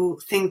do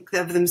think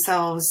of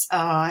themselves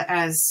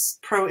as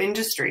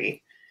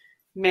pro-industry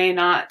may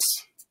not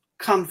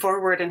come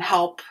forward and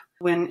help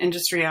when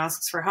industry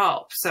asks for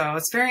help. So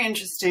it's very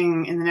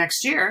interesting in the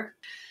next year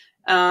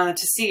to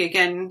see,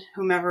 again,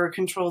 whomever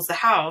controls the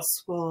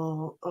House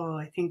will,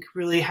 I think,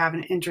 really have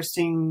an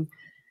interesting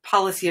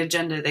policy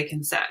agenda they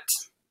can set.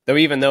 Though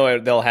even though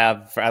they'll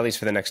have, at least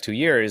for the next 2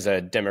 years,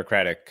 a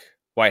Democratic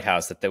White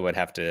House, that they would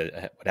have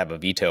a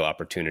veto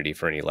opportunity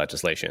for any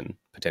legislation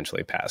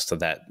potentially passed. So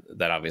that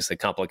obviously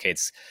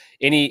complicates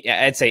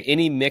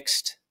any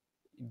mixed,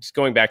 just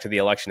going back to the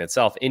election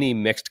itself, any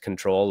mixed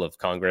control of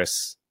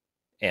Congress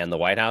and the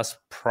White House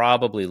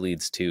probably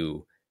leads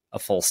to a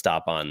full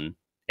stop on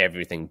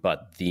everything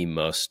but the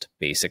most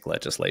basic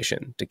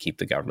legislation to keep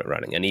the government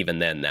running. And even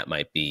then, that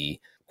might be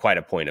quite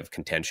a point of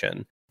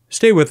contention.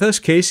 Stay with us.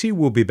 Casey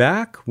will be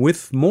back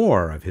with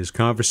more of his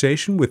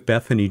conversation with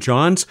Bethany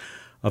Johns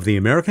of the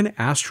American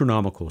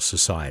Astronomical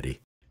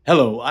Society.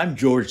 Hello, I'm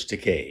George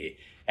Takei,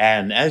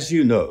 and as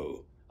you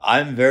know,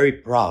 I'm very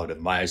proud of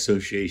my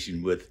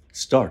association with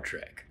Star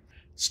Trek.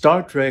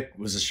 Star Trek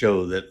was a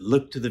show that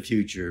looked to the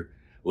future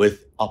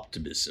with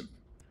optimism,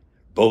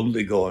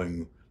 boldly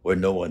going where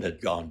no one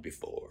had gone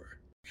before.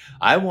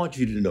 I want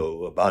you to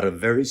know about a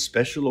very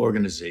special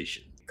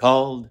organization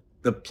called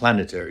the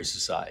Planetary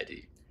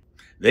Society.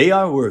 They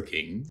are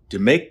working to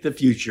make the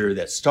future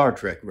that Star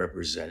Trek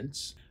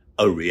represents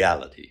a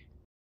reality.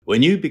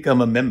 When you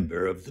become a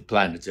member of the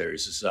Planetary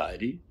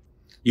Society,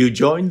 you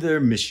join their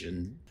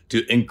mission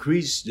to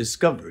increase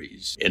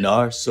discoveries in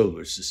our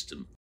solar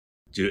system,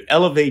 to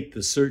elevate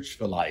the search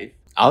for life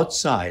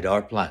outside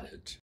our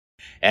planet,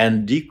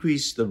 and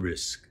decrease the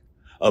risk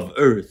of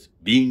Earth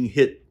being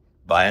hit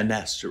by an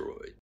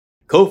asteroid.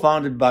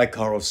 Co-founded by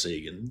Carl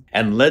Sagan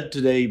and led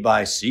today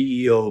by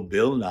CEO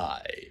Bill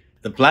Nye,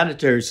 the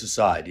Planetary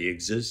Society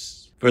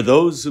exists for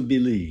those who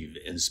believe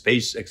in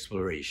space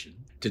exploration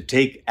to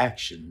take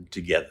action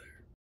together.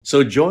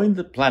 So join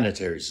the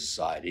Planetary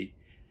Society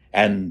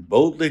and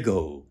boldly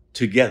go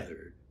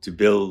together to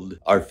build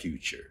our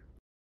future.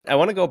 I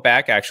want to go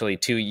back actually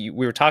to, we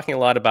were talking a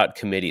lot about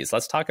committees.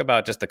 Let's talk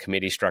about just the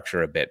committee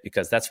structure a bit,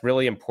 because that's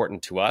really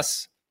important to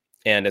us.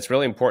 And it's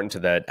really important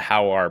to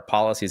how our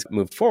policies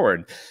move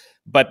forward.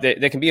 But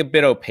they can be a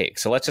bit opaque.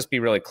 So let's just be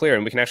really clear.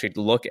 And we can actually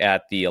look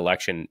at the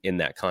election in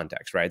that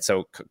context, right?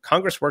 So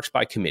Congress works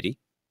by committee,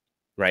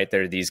 right?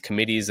 There are these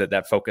committees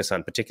that focus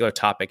on particular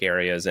topic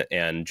areas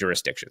and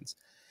jurisdictions.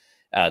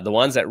 The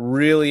ones that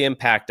really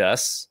impact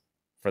us,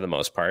 for the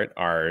most part,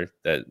 are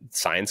the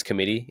Science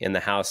Committee in the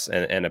House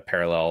and a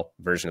parallel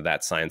version of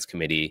that Science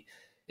Committee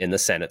in the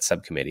Senate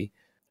subcommittee.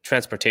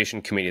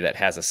 Transportation Committee that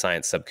has a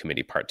Science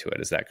subcommittee part to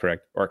it. Is that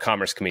correct? Or a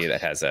Commerce Committee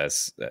that has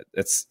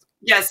it's...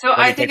 Yeah, so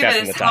I think of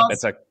it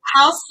as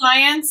House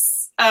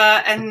Science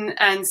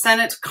and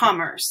Senate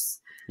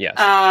Commerce. Yes.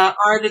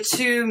 Are the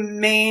two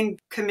main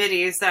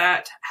committees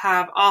that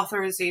have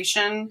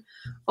authorization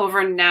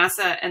over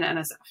NASA and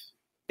NSF.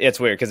 It's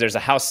weird because there's a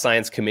House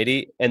Science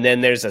Committee and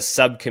then there's a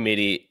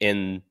subcommittee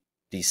in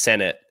the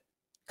Senate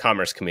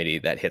Commerce Committee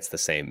that hits the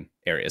same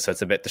area. So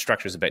it's the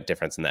structure is a bit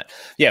different than that.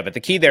 Yeah, but the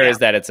key there is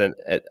that it's an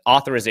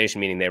authorization,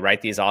 meaning they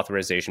write these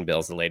authorization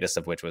bills, the latest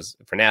of which was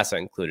for NASA,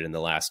 included in the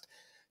last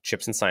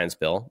Chips and Science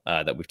bill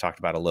that we've talked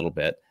about a little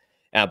bit.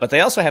 But they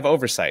also have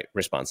oversight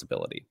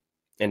responsibility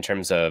in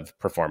terms of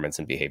performance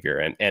and behavior.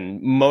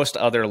 And most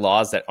other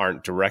laws that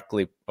aren't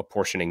directly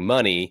apportioning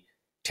money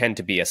tend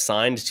to be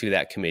assigned to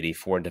that committee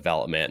for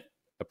development,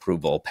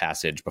 approval,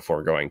 passage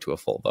before going to a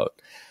full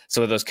vote.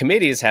 So those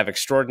committees have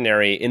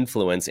extraordinary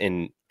influence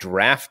in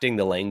drafting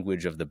the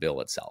language of the bill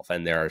itself.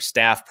 And there are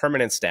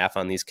permanent staff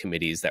on these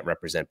committees that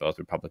represent both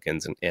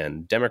Republicans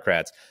and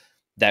Democrats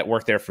that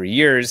work there for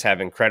years, have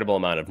incredible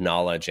amount of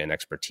knowledge and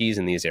expertise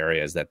in these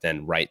areas that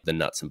then write the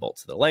nuts and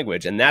bolts of the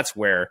language. And that's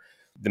where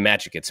the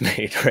magic gets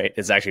made, right?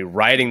 It's actually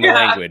writing the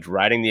language,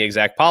 writing the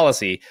exact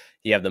policy.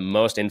 You have the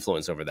most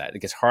influence over that. It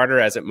gets harder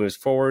as it moves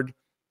forward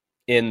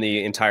in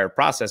the entire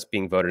process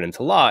being voted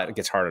into law. It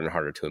gets harder and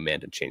harder to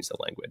amend and change the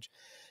language.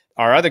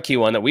 Our other key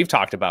one that we've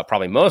talked about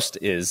probably most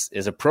is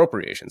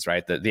appropriations,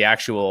 right? The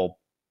actual,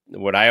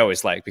 what I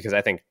always like, because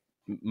I think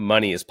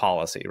money is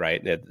policy,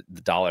 right?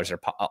 The dollars are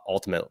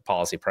ultimate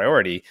policy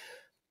priority.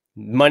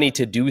 Money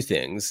to do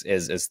things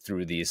is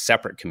through these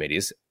separate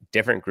committees,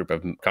 different group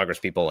of Congress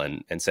people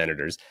and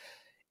senators.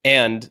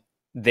 And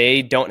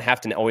they don't have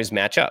to always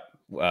match up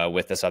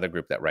with this other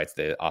group that writes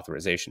the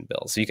authorization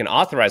bill. So you can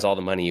authorize all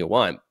the money you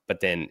want, but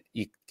then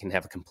you can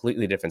have a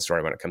completely different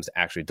story when it comes to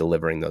actually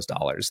delivering those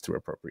dollars through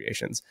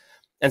appropriations.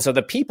 And so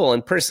the people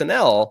and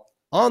personnel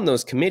on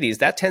those committees,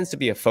 that tends to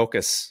be a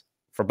focus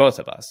for both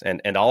of us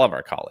and all of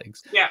our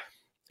colleagues. Yeah.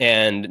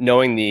 And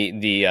knowing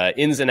the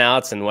ins and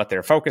outs and what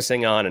they're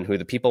focusing on and who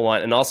the people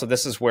want. And also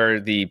this is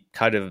where the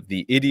kind of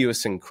the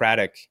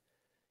idiosyncratic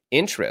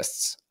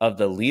interests of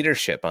the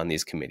leadership on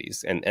these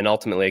committees. And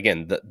ultimately,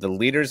 again, the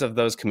leaders of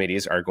those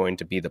committees are going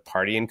to be the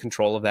party in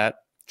control of that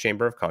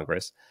chamber of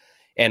Congress.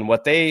 And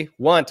what they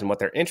want and what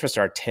their interests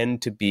are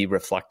tend to be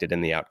reflected in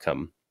the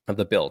outcome of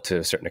the bill to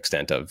a certain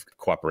extent of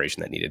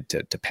cooperation that needed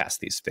to pass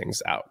these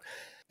things out.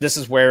 This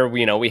is where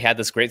we had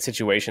this great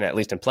situation, at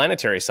least in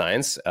planetary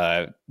science,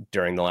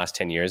 during the last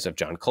 10 years of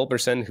John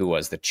Culberson, who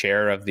was the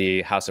chair of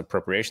the House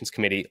Appropriations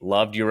Committee,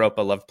 loved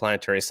Europa, loved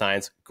planetary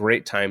science.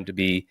 Great time to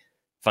be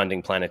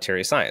funding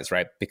planetary science,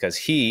 right? Because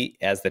he,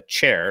 as the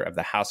chair of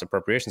the House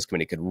Appropriations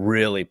Committee, could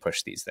really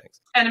push these things.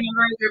 And a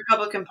member of the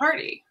Republican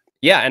Party.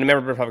 Yeah, and a member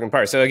of the Republican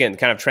Party. So again,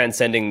 kind of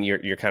transcending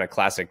your kind of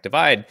classic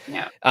divide.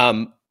 Yeah.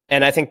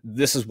 And I think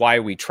this is why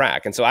we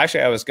track. And so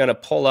actually I was going to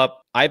pull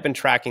up, I've been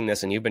tracking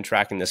this and you've been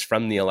tracking this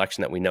from the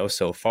election that we know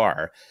so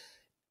far.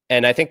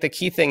 And I think the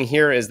key thing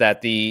here is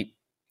that the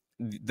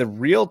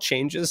real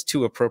changes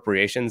to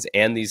appropriations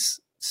and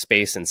these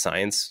space and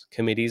science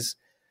committees,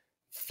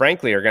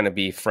 frankly, are going to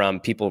be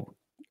from people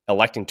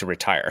electing to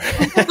retire,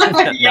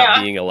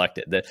 not being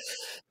elected.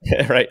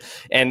 Right.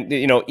 And,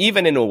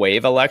 even in a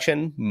wave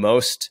election,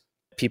 most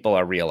people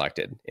are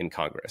reelected in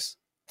Congress.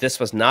 This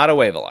was not a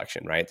wave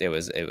election, right? It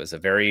was a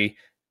very,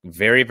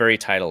 very, very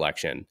tight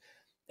election.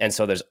 And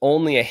so there's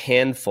only a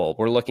handful.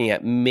 We're looking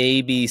at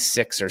maybe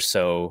 6 or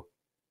so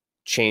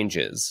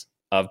changes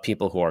of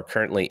people who are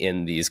currently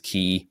in these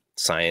key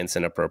science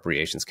and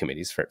appropriations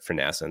committees for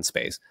NASA and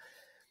space.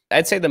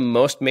 I'd say the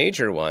most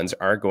major ones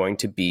are going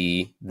to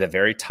be the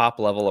very top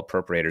level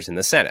appropriators in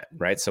the Senate,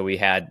 right? So we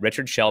had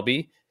Richard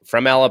Shelby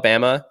from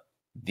Alabama,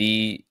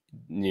 the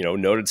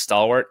noted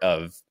stalwart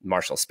of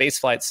Marshall Space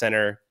Flight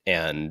Center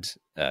and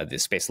the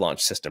Space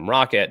Launch System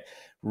rocket,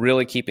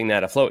 really keeping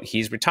that afloat.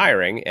 He's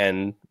retiring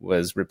and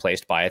was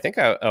replaced by, I think,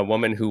 a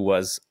woman who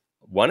was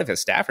one of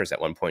his staffers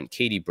at one point,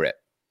 Katie Britt.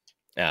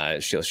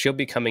 She'll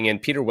be coming in.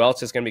 Peter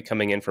Welch is going to be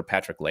coming in for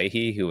Patrick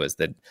Leahy, who was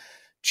the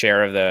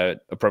chair of the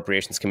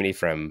Appropriations Committee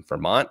from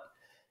Vermont.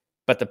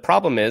 But the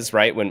problem is,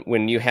 right,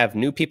 when you have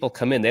new people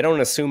come in, they don't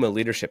assume a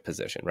leadership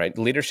position, right?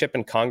 Leadership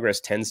in Congress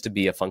tends to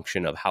be a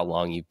function of how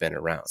long you've been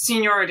around.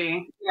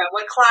 Seniority. Yeah,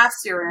 what class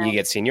you're in. You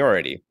get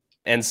seniority.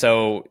 And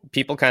so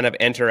people kind of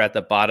enter at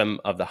the bottom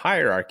of the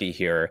hierarchy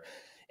here,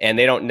 and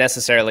they don't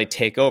necessarily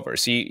take over.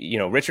 So,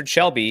 Richard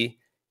Shelby,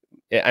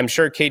 I'm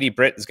sure Katie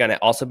Britt is going to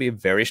also be a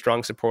very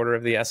strong supporter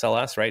of the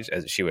SLS, right?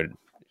 As she would,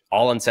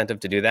 all incentive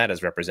to do that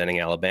as representing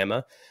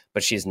Alabama,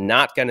 but she's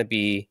not going to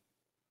be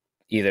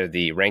either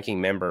the ranking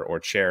member or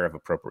chair of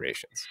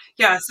appropriations.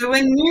 Yeah, so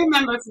when new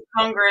members of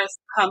Congress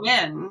come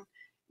in,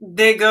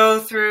 they go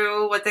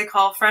through what they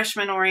call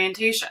freshman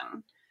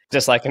orientation.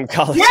 Just like in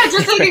college. Yeah,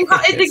 just like in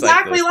college. It's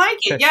exactly like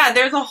it. Yeah,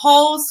 there's a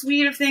whole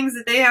suite of things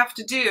that they have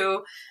to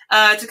do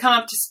to come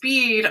up to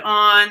speed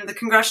on the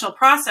congressional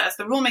process,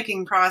 the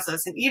rulemaking process,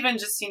 and even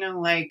just,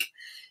 like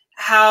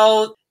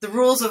how the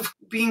rules of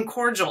being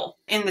cordial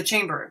in the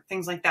chamber,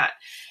 things like that.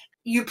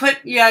 You put,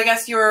 I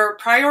guess, your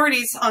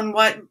priorities on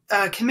what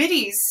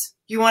committees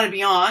you want to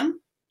be on.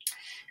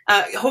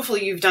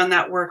 Hopefully you've done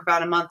that work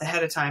about a month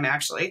ahead of time,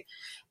 actually.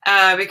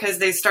 Because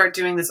they start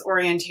doing this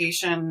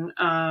orientation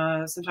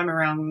sometime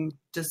around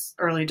just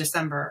early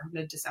December,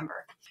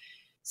 mid-December.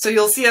 So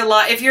you'll see a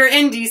lot. If you're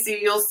in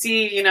DC, you'll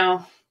see,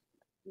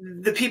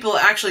 the people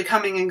actually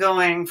coming and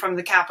going from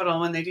the Capitol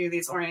when they do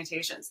these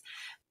orientations.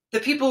 The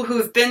people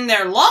who've been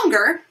there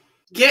longer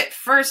get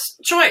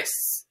first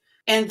choice.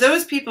 And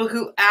those people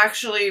who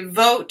actually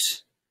vote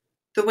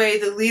the way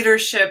the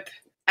leadership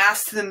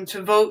asks them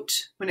to vote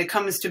when it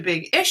comes to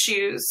big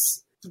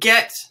issues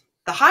get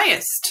the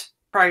highest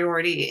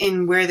priority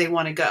in where they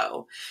want to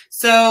go.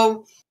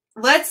 So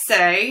let's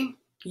say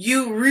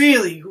you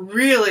really,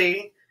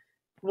 really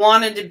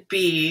wanted to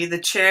be the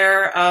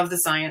chair of the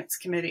Science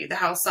Committee, the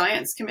House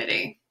Science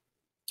Committee.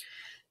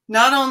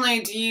 Not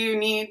only do you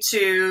need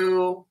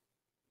to,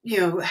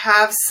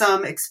 have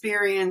some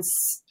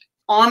experience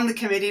on the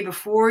committee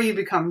before you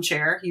become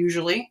chair,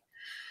 usually,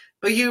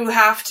 but you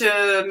have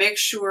to make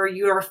sure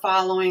you are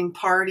following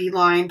party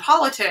line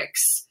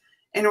politics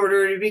in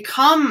order to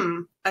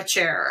become a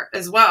chair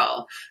as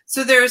well.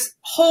 So there's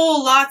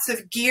whole lots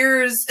of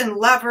gears and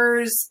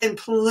levers and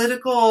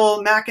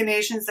political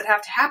machinations that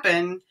have to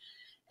happen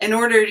in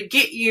order to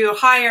get you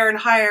higher and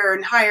higher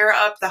and higher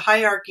up the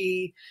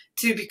hierarchy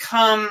to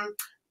become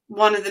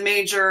one of the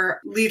major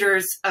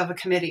leaders of a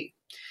committee.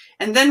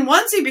 And then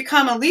once you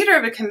become a leader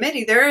of a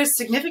committee, there is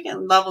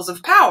significant levels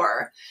of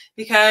power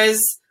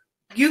because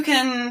you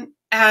can,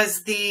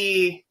 as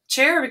the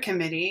chair of a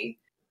committee,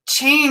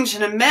 change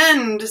and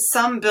amend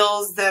some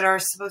bills that are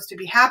supposed to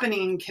be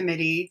happening in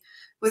committee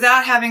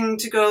without having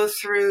to go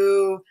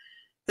through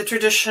the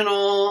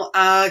traditional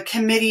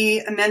committee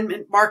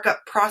amendment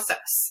markup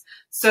process.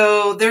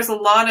 So there's a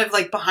lot of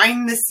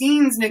behind the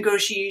scenes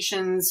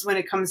negotiations when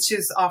it comes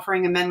to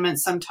offering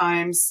amendments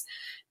sometimes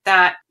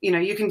that,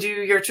 you can do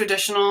your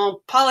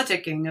traditional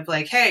politicking of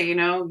hey,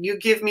 you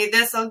give me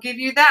this, I'll give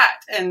you that.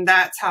 And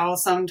that's how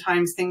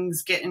sometimes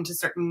things get into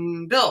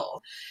certain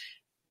bills.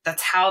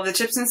 That's how the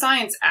Chips and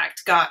Science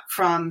Act got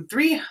from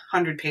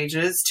 300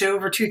 pages to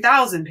over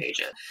 2,000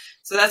 pages.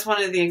 So that's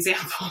one of the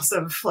examples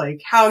of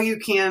how you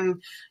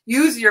can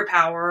use your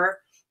power,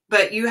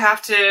 but you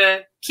have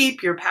to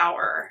keep your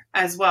power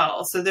as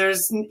well. So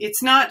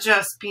it's not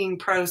just being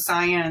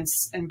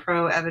pro-science and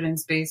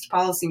pro-evidence-based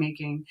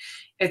policymaking.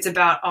 It's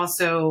about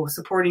also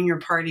supporting your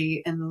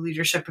party and the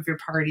leadership of your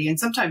party. And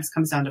sometimes it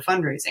comes down to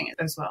fundraising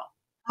as well.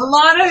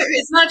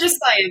 It's not just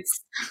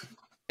science.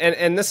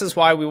 And this is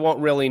why we won't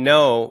really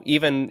know,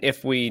 even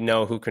if we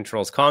know who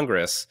controls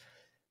Congress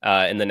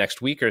in the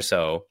next week or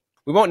so,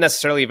 we won't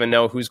necessarily even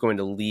know who's going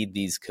to lead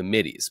these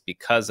committees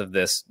because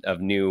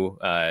of new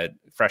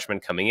freshmen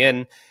coming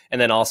in,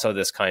 and then also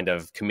this kind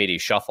of committee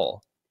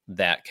shuffle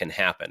that can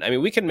happen. I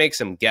mean, we can make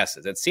some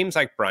guesses. It seems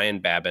like Brian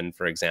Babin,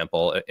 for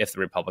example, if the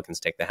Republicans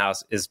take the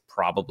House, is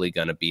probably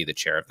going to be the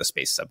chair of the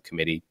space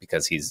subcommittee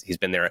because he's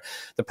been there.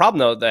 The problem,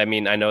 though,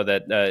 I know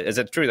that is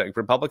it true that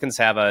Republicans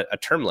have a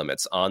term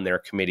limits on their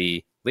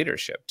committee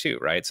leadership too,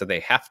 right? So they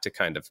have to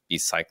kind of be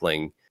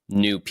cycling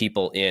new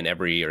people in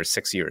every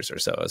 6 years or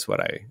so is what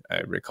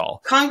I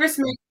recall. Congress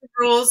makes the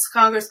rules.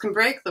 Congress can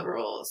break the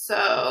rules.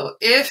 So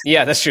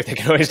yeah, that's true. They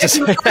can always just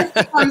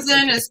comes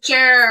in as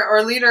chair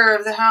or leader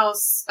of the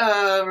House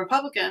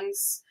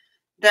Republicans,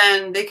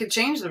 then they could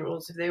change the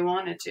rules if they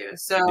wanted to.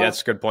 So yeah,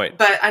 that's a good point.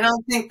 But I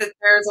don't think that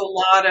there's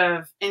a lot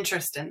of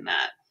interest in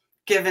that,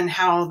 given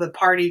how the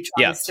party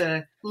tries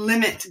to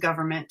limit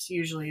government.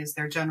 Usually is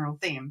their general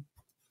theme.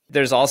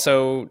 There's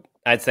also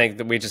I think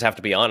that we just have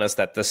to be honest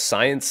that the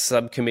science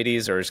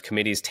subcommittees or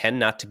committees tend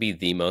not to be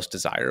the most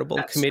desirable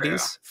That's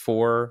committees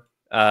for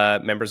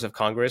members of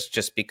Congress,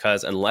 just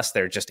because unless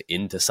they're just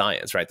into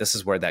science, right? This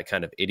is where that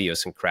kind of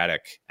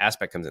idiosyncratic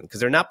aspect comes in, because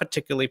they're not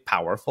particularly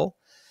powerful.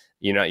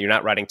 You're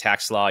not writing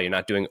tax law. You're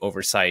not doing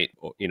oversight.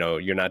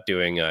 You're not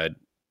doing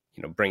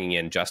bringing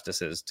in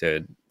justices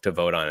to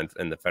vote on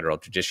in the federal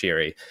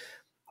judiciary.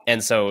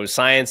 And so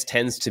science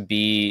tends to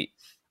be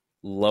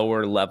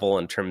lower level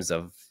in terms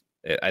of,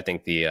 I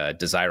think, the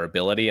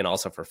desirability, and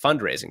also for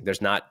fundraising.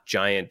 There's not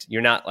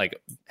you're not like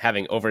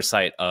having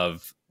oversight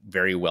of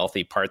very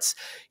wealthy parts.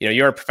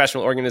 You're a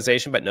professional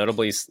organization, but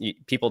notably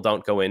people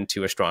don't go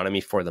into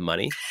astronomy for the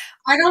money.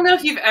 I don't know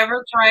if you've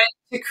ever tried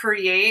to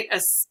create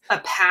a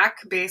PAC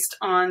based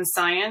on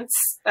science,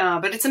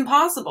 but it's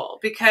impossible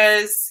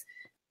because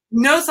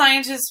no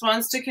scientist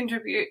wants to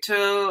contribute to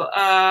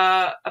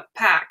a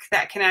PAC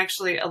that can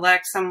actually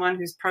elect someone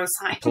who's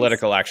pro-science.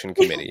 Political Action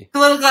Committee.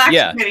 Political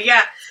Action Committee,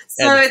 yeah.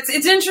 So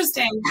it's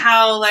interesting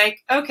how,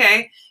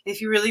 okay,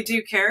 if you really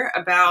do care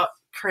about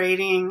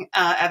creating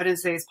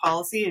evidence-based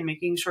policy and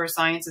making sure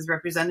science is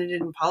represented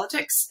in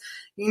politics,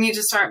 you need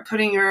to start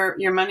putting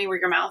your money where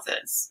your mouth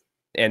is.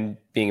 And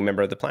being a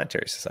member of the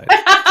Planetary Society.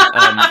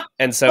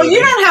 And so, well, you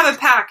don't have a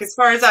PAC, as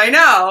far as I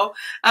know.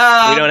 We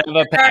don't have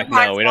a PAC.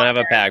 No, we don't have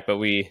a PAC, but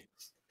we.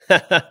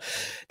 And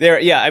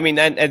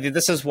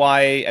this is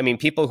why,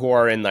 people who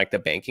are in like the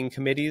banking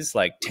committees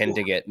tend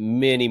to get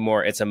many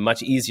more. It's a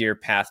much easier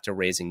path to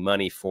raising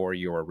money for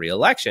your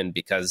reelection,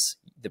 because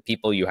the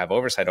people you have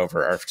oversight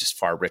over are just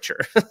far richer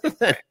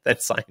than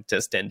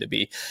scientists tend to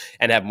be,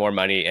 and have more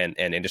money and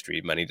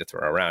industry money to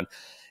throw around.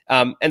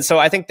 And so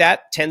I think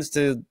that tends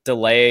to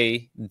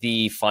delay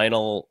the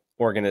final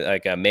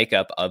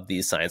makeup of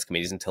these science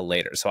committees until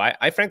later. So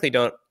I frankly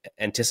don't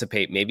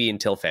anticipate maybe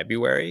until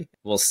February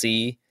we'll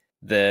see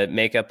the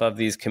makeup of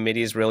these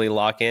committees really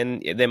lock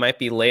in. They might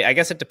be late. I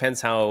guess it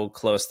depends how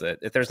close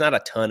if there's not a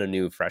ton of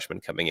new freshmen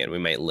coming in, we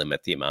might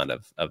limit the amount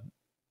of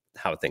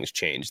how things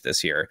change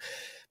this year.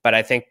 But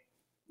I think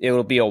it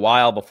will be a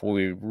while before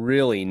we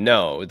really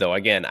know, though.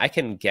 Again, I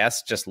can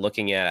guess just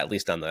looking at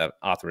least on the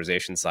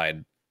authorization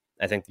side,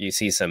 I think you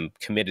see some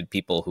committed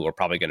people who are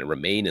probably going to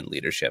remain in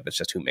leadership. It's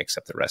just who makes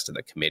up the rest of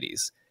the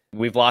committees.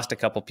 We've lost a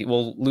couple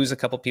people. We'll lose a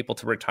couple people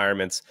to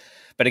retirements.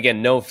 But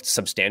again, no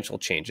substantial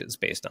changes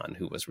based on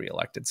who was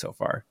reelected so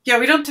far. Yeah,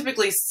 we don't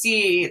typically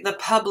see the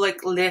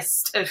public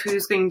list of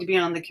who's going to be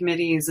on the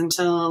committees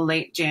until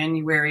late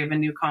January of a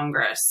new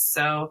Congress.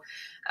 So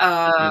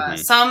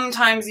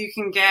sometimes you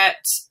can get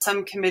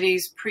some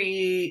committees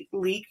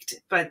pre-leaked,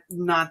 but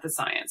not the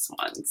science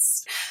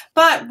ones.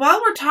 But while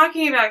we're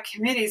talking about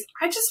committees,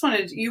 I just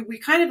wanted we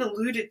kind of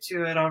alluded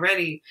to it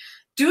already,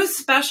 do a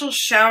special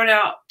shout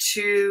out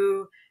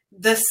to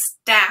the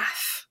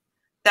staff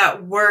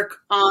that work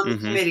on the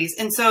committees.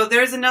 And so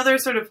there's another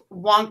sort of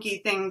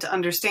wonky thing to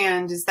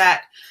understand, is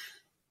that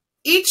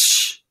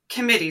each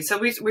committee,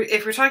 so if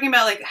we're talking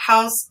about like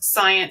House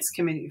Science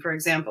Committee, for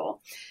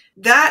example,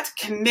 that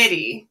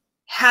committee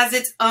has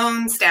its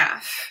own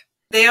staff.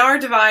 They are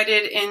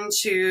divided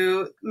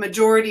into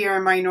majority or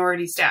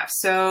minority staff.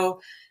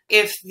 So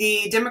if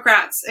the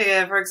Democrats,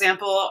 for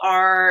example,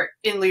 are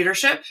in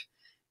leadership,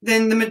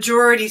 then the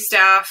majority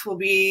staff will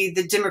be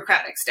the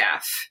Democratic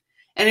staff.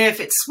 And if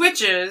it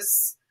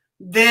switches,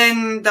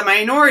 then the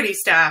minority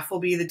staff will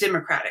be the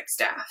Democratic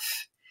staff.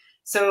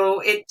 So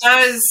it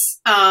does,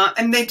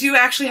 and they do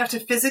actually have to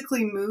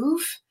physically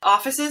move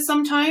offices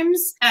sometimes,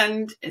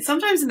 and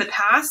sometimes in the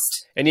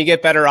past. And you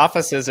get better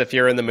offices if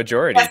you're in the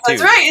majority, yes, too.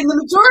 That's right. In the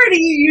majority,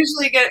 you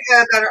usually get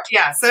better.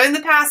 Yeah. So in the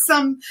past,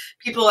 some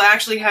people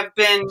actually have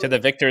been to the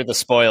victor, the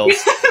spoils,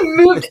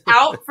 moved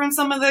out from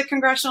some of the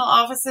congressional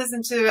offices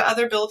into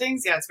other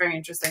buildings. Yeah, it's very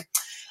interesting.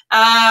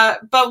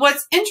 But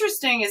what's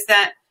interesting is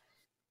that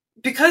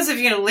because of,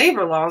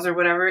 labor laws or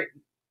whatever,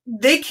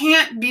 they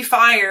can't be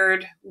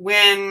fired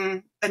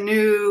when a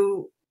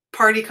new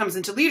party comes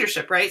into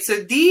leadership, right? So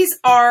these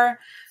are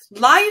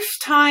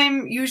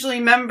lifetime,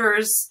 usually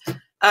members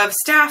of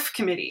staff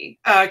committee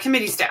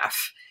staff.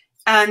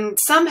 And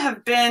some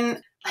have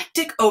been like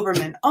Dick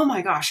Oberman. Oh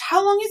my gosh,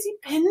 how long has he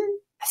been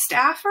a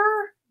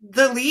staffer?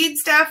 The lead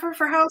staffer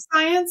for House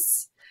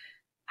Science?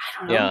 I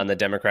don't know. Yeah, on the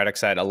Democratic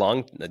side, a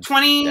long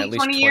 20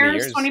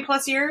 years, 20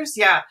 plus years.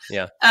 Yeah.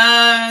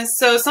 Yeah.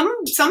 So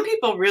some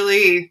people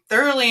really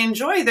thoroughly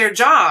enjoy their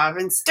job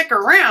and stick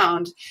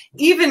around,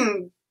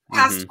 even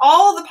past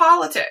all the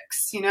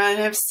politics, and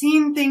have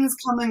seen things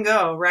come and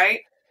go, right?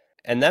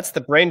 And that's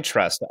the brain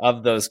trust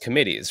of those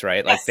committees,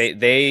 right? Yes. Like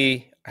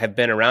they have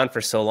been around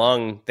for so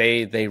long,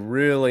 they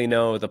really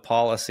know the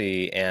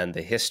policy and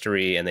the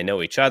history, and they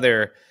know each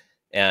other.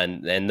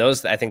 And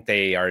those, I think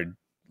they are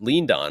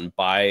leaned on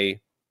by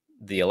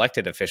the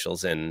elected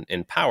officials in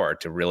power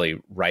to really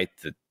write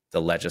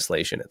the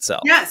legislation itself.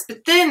 Yes,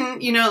 but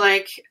then,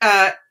 EBJ,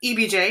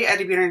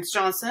 Eddie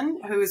Berens-Johnson,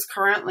 who is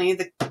currently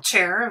the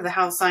chair of the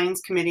House Science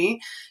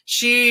Committee,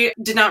 she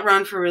did not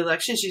run for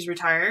re-election. She's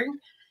retired.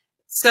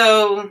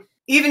 So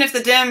even if the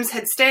Dems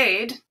had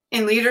stayed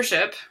in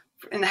leadership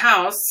in the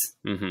House,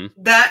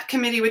 that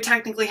committee would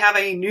technically have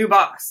a new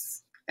boss.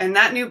 And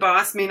that new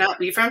boss may not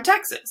be from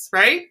Texas,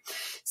 right?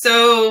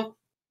 So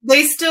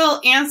they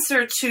still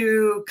answer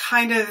to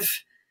kind of,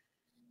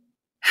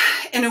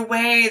 in a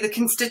way, the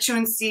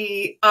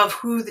constituency of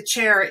who the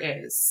chair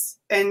is,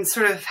 and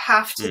sort of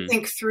have to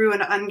think through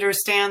and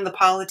understand the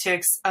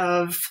politics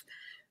of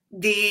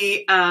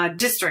the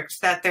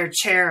district that their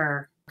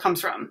chair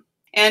comes from,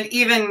 and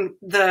even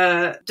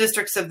the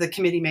districts of the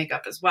committee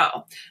makeup as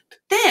well. But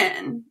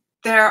then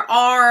there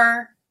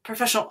are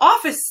professional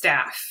office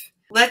staff.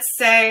 Let's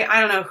say, I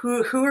don't know,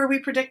 who are we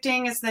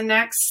predicting is the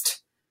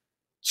next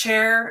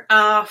chair?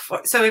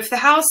 So if the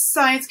House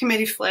Science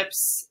Committee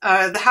flips,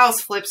 the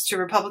House flips to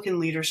Republican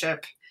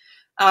leadership,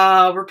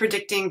 we're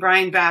predicting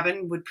Brian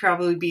Babin would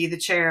probably be the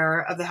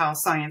chair of the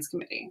House Science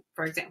Committee,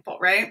 for example,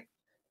 right?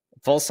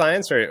 Full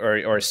science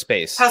or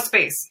space? House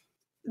Space.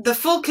 The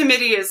full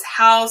committee is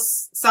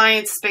House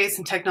Science, Space,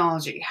 and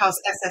Technology, House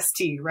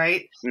SST,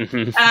 right?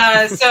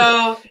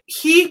 So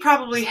he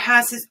probably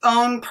has his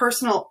own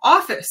personal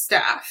office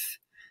staff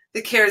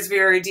that cares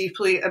very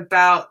deeply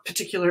about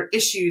particular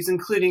issues,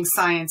 including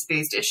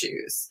science-based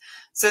issues.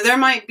 So there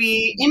might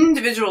be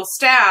individual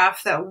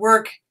staff that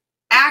work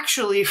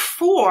actually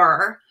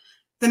for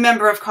the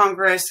member of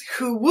Congress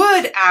who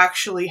would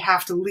actually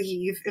have to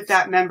leave if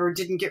that member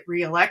didn't get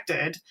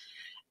reelected,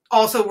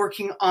 also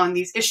working on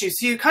these issues.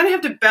 So you kind of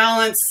have to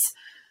balance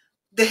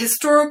the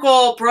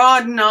historical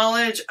broad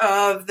knowledge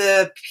of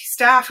the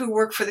staff who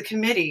work for the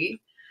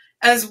committee,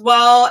 as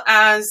well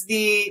as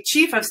the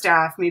chief of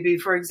staff, maybe,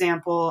 for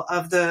example,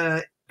 of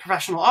the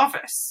professional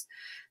office.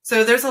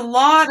 So there's a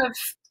lot of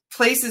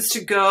places to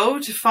go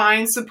to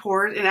find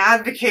support and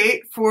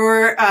advocate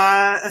for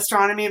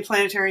astronomy and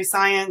planetary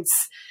science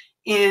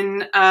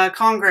in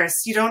Congress.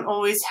 You don't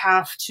always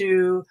have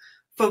to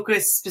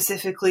focus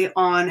specifically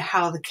on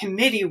how the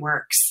committee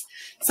works.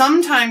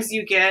 Sometimes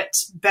you get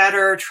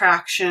better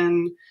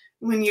traction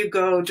when you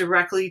go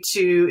directly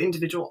to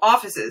individual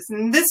offices.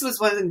 And this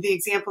was one of the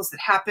examples that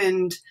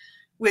happened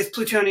with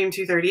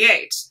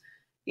plutonium-238.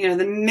 You know,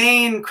 the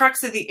main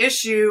crux of the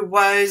issue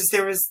was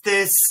there was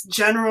this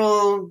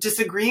general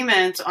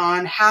disagreement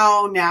on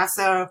how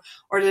NASA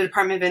or the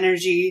Department of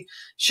Energy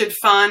should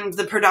fund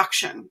the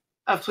production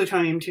of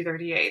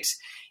plutonium-238.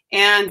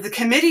 And the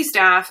committee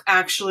staff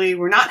actually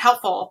were not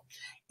helpful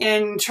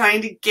in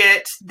trying to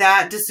get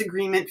that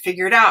disagreement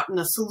figured out and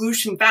a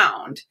solution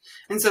found.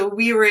 And so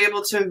we were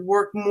able to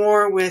work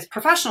more with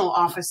professional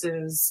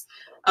offices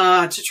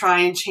to try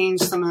and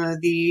change some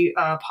of the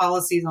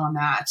policies on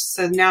that.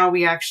 So now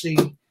we actually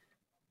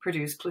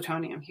produce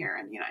plutonium here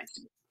in the United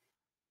States.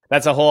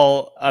 That's a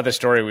whole other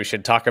story we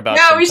should talk about.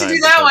 Yeah, we should do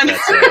that one.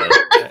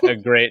 That's a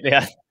great,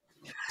 yeah.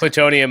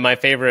 Plutonium, my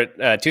favorite,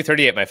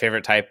 238, my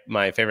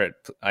favorite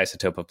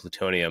isotope of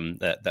plutonium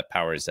that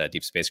powers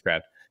deep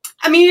spacecraft.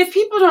 I mean, if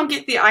people don't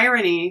get the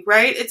irony,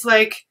 right? It's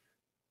like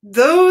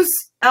those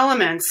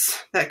elements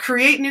that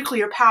create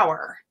nuclear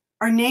power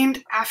are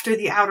named after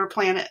the outer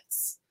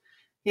planets.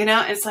 You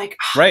know, it's like,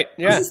 right,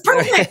 yeah. This is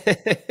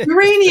perfect.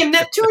 Uranium,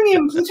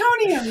 neptunium,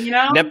 plutonium, you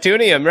know?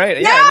 Neptunium, right.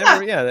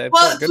 Yeah.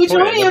 Well, good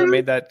plutonium, point. I never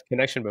made that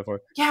connection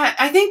before. Yeah,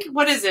 I think,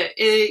 what is it?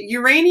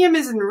 Uranium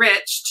is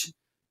enriched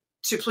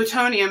to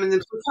plutonium, and then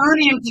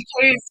plutonium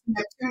decays to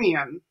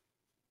neptunium.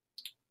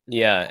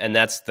 Yeah, and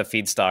that's the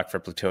feedstock for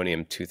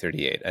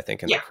plutonium-238, I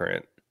think, in the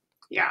current.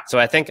 Yeah. So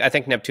I think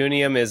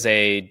neptunium is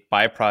a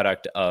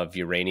byproduct of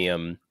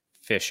uranium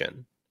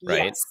fission,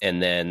 right? Yes.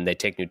 And then they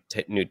take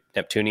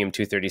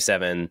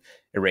neptunium-237,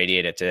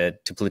 irradiate it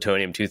to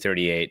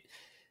plutonium-238,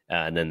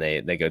 and then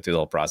they go through the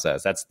whole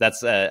process.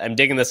 That's I'm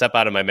digging this up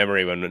out of my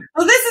memory. Well,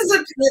 this is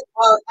talk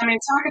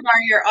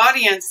about your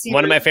audience.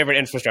 One of my favorite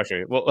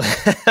infrastructure. Well,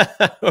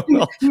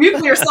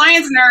 nuclear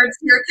science nerds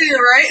here too,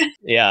 right?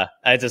 Yeah,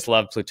 I just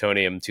love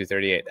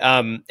plutonium-238,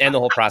 and the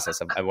whole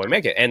process of I want to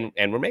make it, and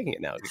we're making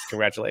it now.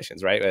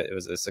 Congratulations, right? It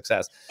was a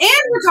success. And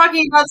we're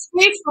talking about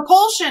space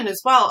propulsion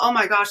as well. Oh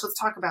my gosh, let's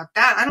talk about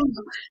that. I don't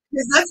know,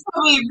 because that's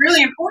probably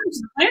really important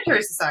to the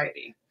Planetary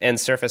Society. And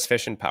surface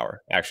fission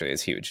power actually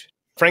is huge.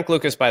 Frank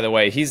Lucas, by the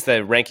way, he's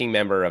the ranking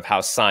member of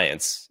House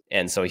Science.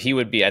 And so he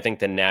would be, I think,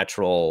 the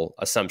natural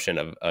assumption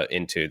of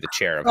into the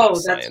chair of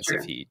House Science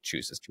if he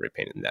chooses to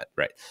remain in that.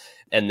 Right.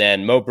 And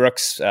then Mo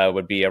Brooks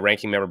would be a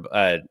ranking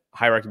member,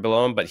 hierarchy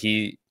below him, but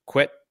he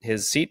quit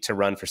his seat to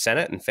run for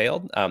Senate and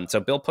failed. So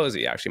Bill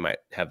Posey actually might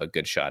have a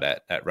good shot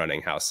at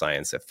running House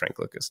Science if Frank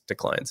Lucas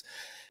declines.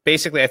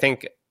 Basically, I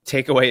think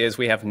takeaway is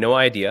we have no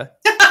idea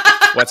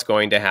what's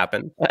going to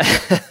happen. No.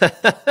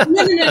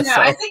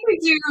 So, I think we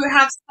do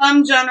have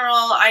some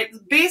general,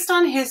 based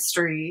on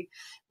history,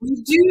 we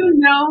do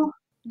know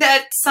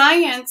that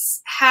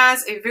science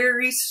has a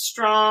very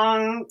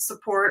strong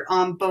support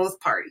on both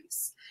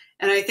parties.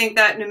 And I think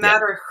that no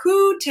matter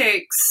who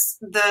takes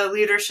the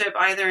leadership,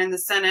 either in the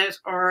Senate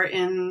or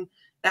in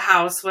the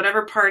House,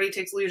 whatever party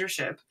takes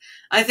leadership,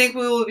 I think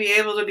we will be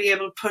able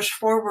to push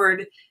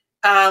forward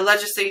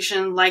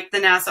legislation like the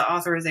NASA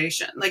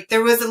authorization. Like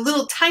there was a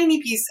little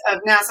tiny piece of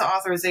NASA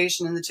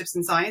authorization in the CHIPS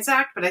and Science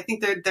Act, but I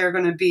think they're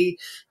going to be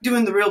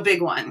doing the real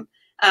big one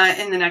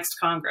in the next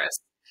Congress.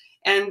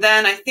 And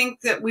then I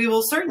think that we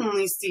will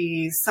certainly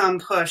see some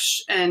push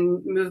and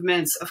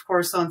movements, of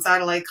course, on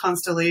satellite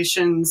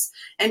constellations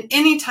and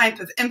any type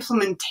of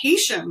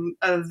implementation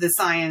of the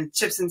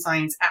Chips and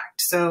Science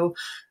Act. So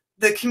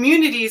the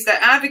communities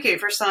that advocate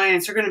for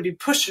science are going to be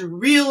pushing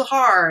real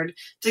hard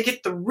to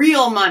get the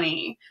real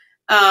money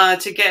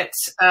to get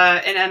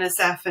in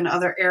NSF and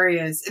other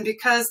areas. And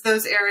because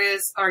those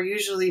areas are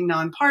usually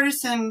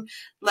nonpartisan,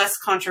 less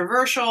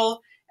controversial,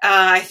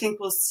 I think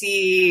we'll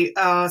see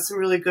some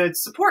really good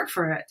support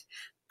for it.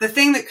 The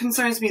thing that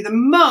concerns me the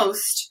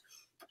most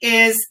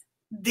is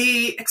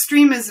the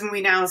extremism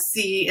we now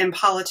see in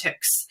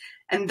politics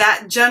and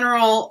that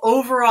general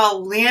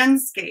overall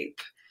landscape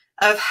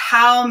of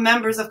how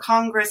members of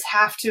Congress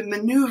have to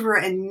maneuver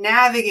and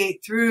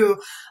navigate through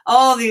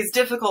all these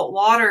difficult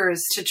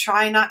waters to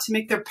try not to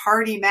make their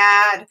party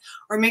mad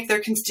or make their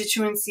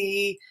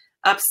constituency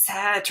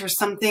upset or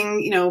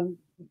something,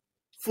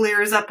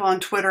 flares up on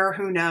Twitter,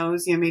 who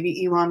knows?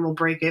 Maybe Elon will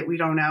break it. We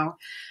don't know.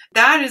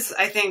 That is,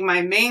 I think,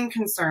 my main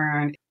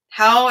concern.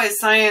 How is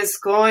science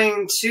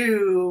going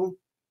to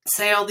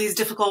sail these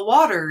difficult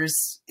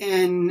waters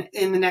in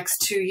the next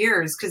 2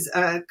 years? Because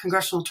a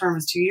congressional term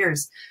is 2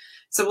 years.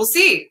 So we'll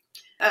see.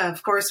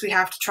 Of course, we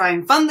have to try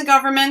and fund the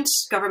government.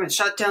 Government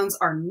shutdowns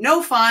are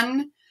no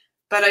fun.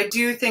 But I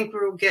do think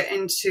we'll get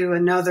into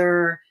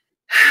another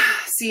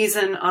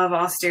season of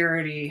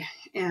austerity.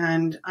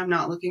 And I'm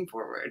not looking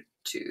forward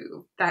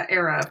to that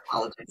era of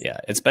politics. Yeah,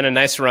 it's been a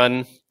nice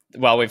run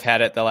while we've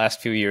had it the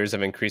last few years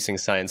of increasing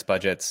science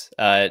budgets.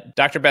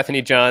 Dr.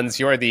 Bethany Johns,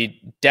 you're the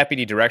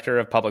Deputy Director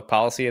of Public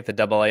Policy at the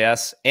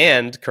AAS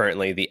and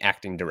currently the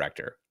Acting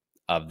Director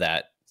of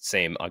that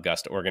same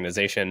august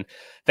organization.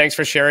 Thanks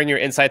for sharing your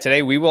insight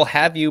today. We will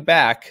have you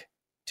back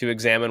to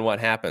examine what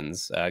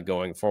happens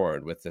going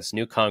forward with this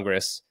new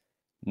Congress,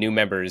 new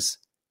members,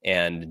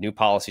 and new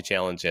policy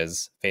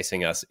challenges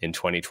facing us in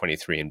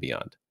 2023 and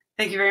beyond.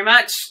 Thank you very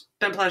much.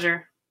 Been a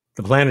pleasure.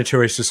 The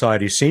Planetary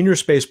Society's Senior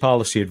Space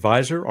Policy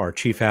Advisor, our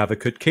Chief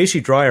Advocate, Casey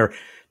Dreyer,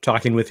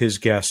 talking with his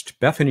guest,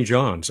 Bethany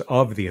Johns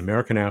of the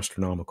American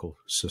Astronomical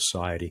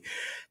Society.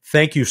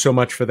 Thank you so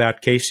much for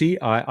that,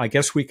 Casey. I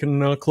guess we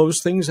can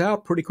close things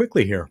out pretty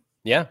quickly here.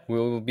 Yeah, we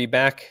will be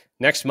back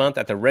next month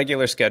at the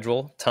regular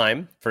schedule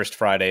time, first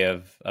Friday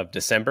of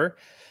December.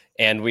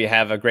 And we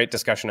have a great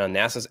discussion on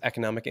NASA's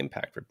Economic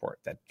Impact Report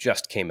that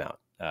just came out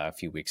a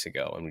few weeks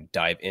ago. And we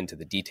dive into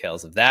the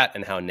details of that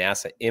and how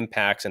NASA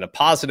impacts, in a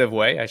positive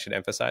way, I should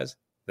emphasize,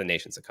 the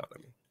nation's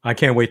economy. I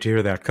can't wait to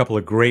hear that. A couple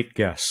of great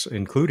guests,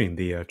 including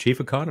the chief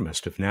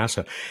economist of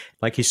NASA.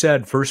 Like he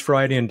said, first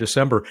Friday in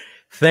December.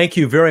 Thank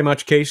you very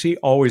much, Casey.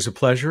 Always a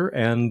pleasure.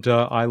 And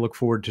I look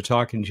forward to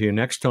talking to you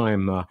next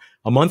time,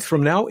 a month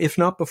from now, if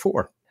not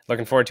before.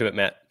 Looking forward to it,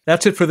 Matt.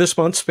 That's it for this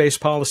month's Space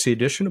Policy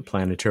Edition of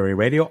Planetary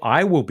Radio.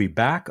 I will be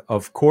back,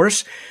 of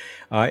course.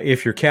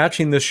 If you're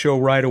catching this show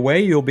right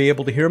away, you'll be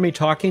able to hear me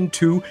talking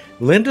to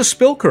Linda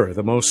Spilker,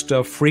 the most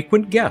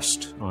frequent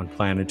guest on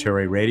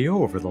Planetary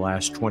Radio over the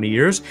last 20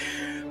 years,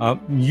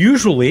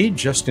 usually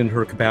just in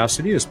her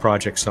capacity as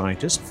project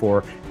scientist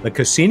for the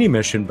Cassini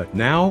mission, but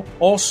now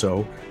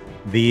also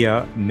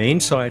the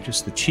main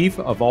scientist, the chief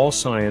of all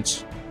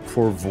science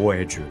for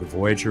Voyager, the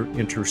Voyager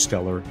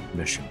interstellar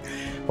mission.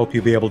 Hope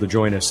you'll be able to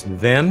join us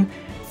then.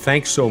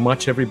 Thanks so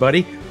much,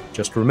 everybody.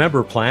 Just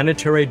remember,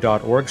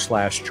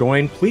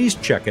 planetary.org/join. Please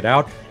check it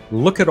out.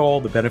 Look at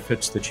all the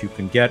benefits that you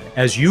can get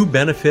as you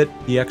benefit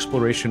the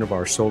exploration of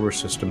our solar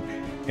system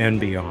and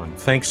beyond.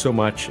 Thanks so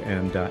much,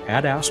 and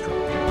ad astra.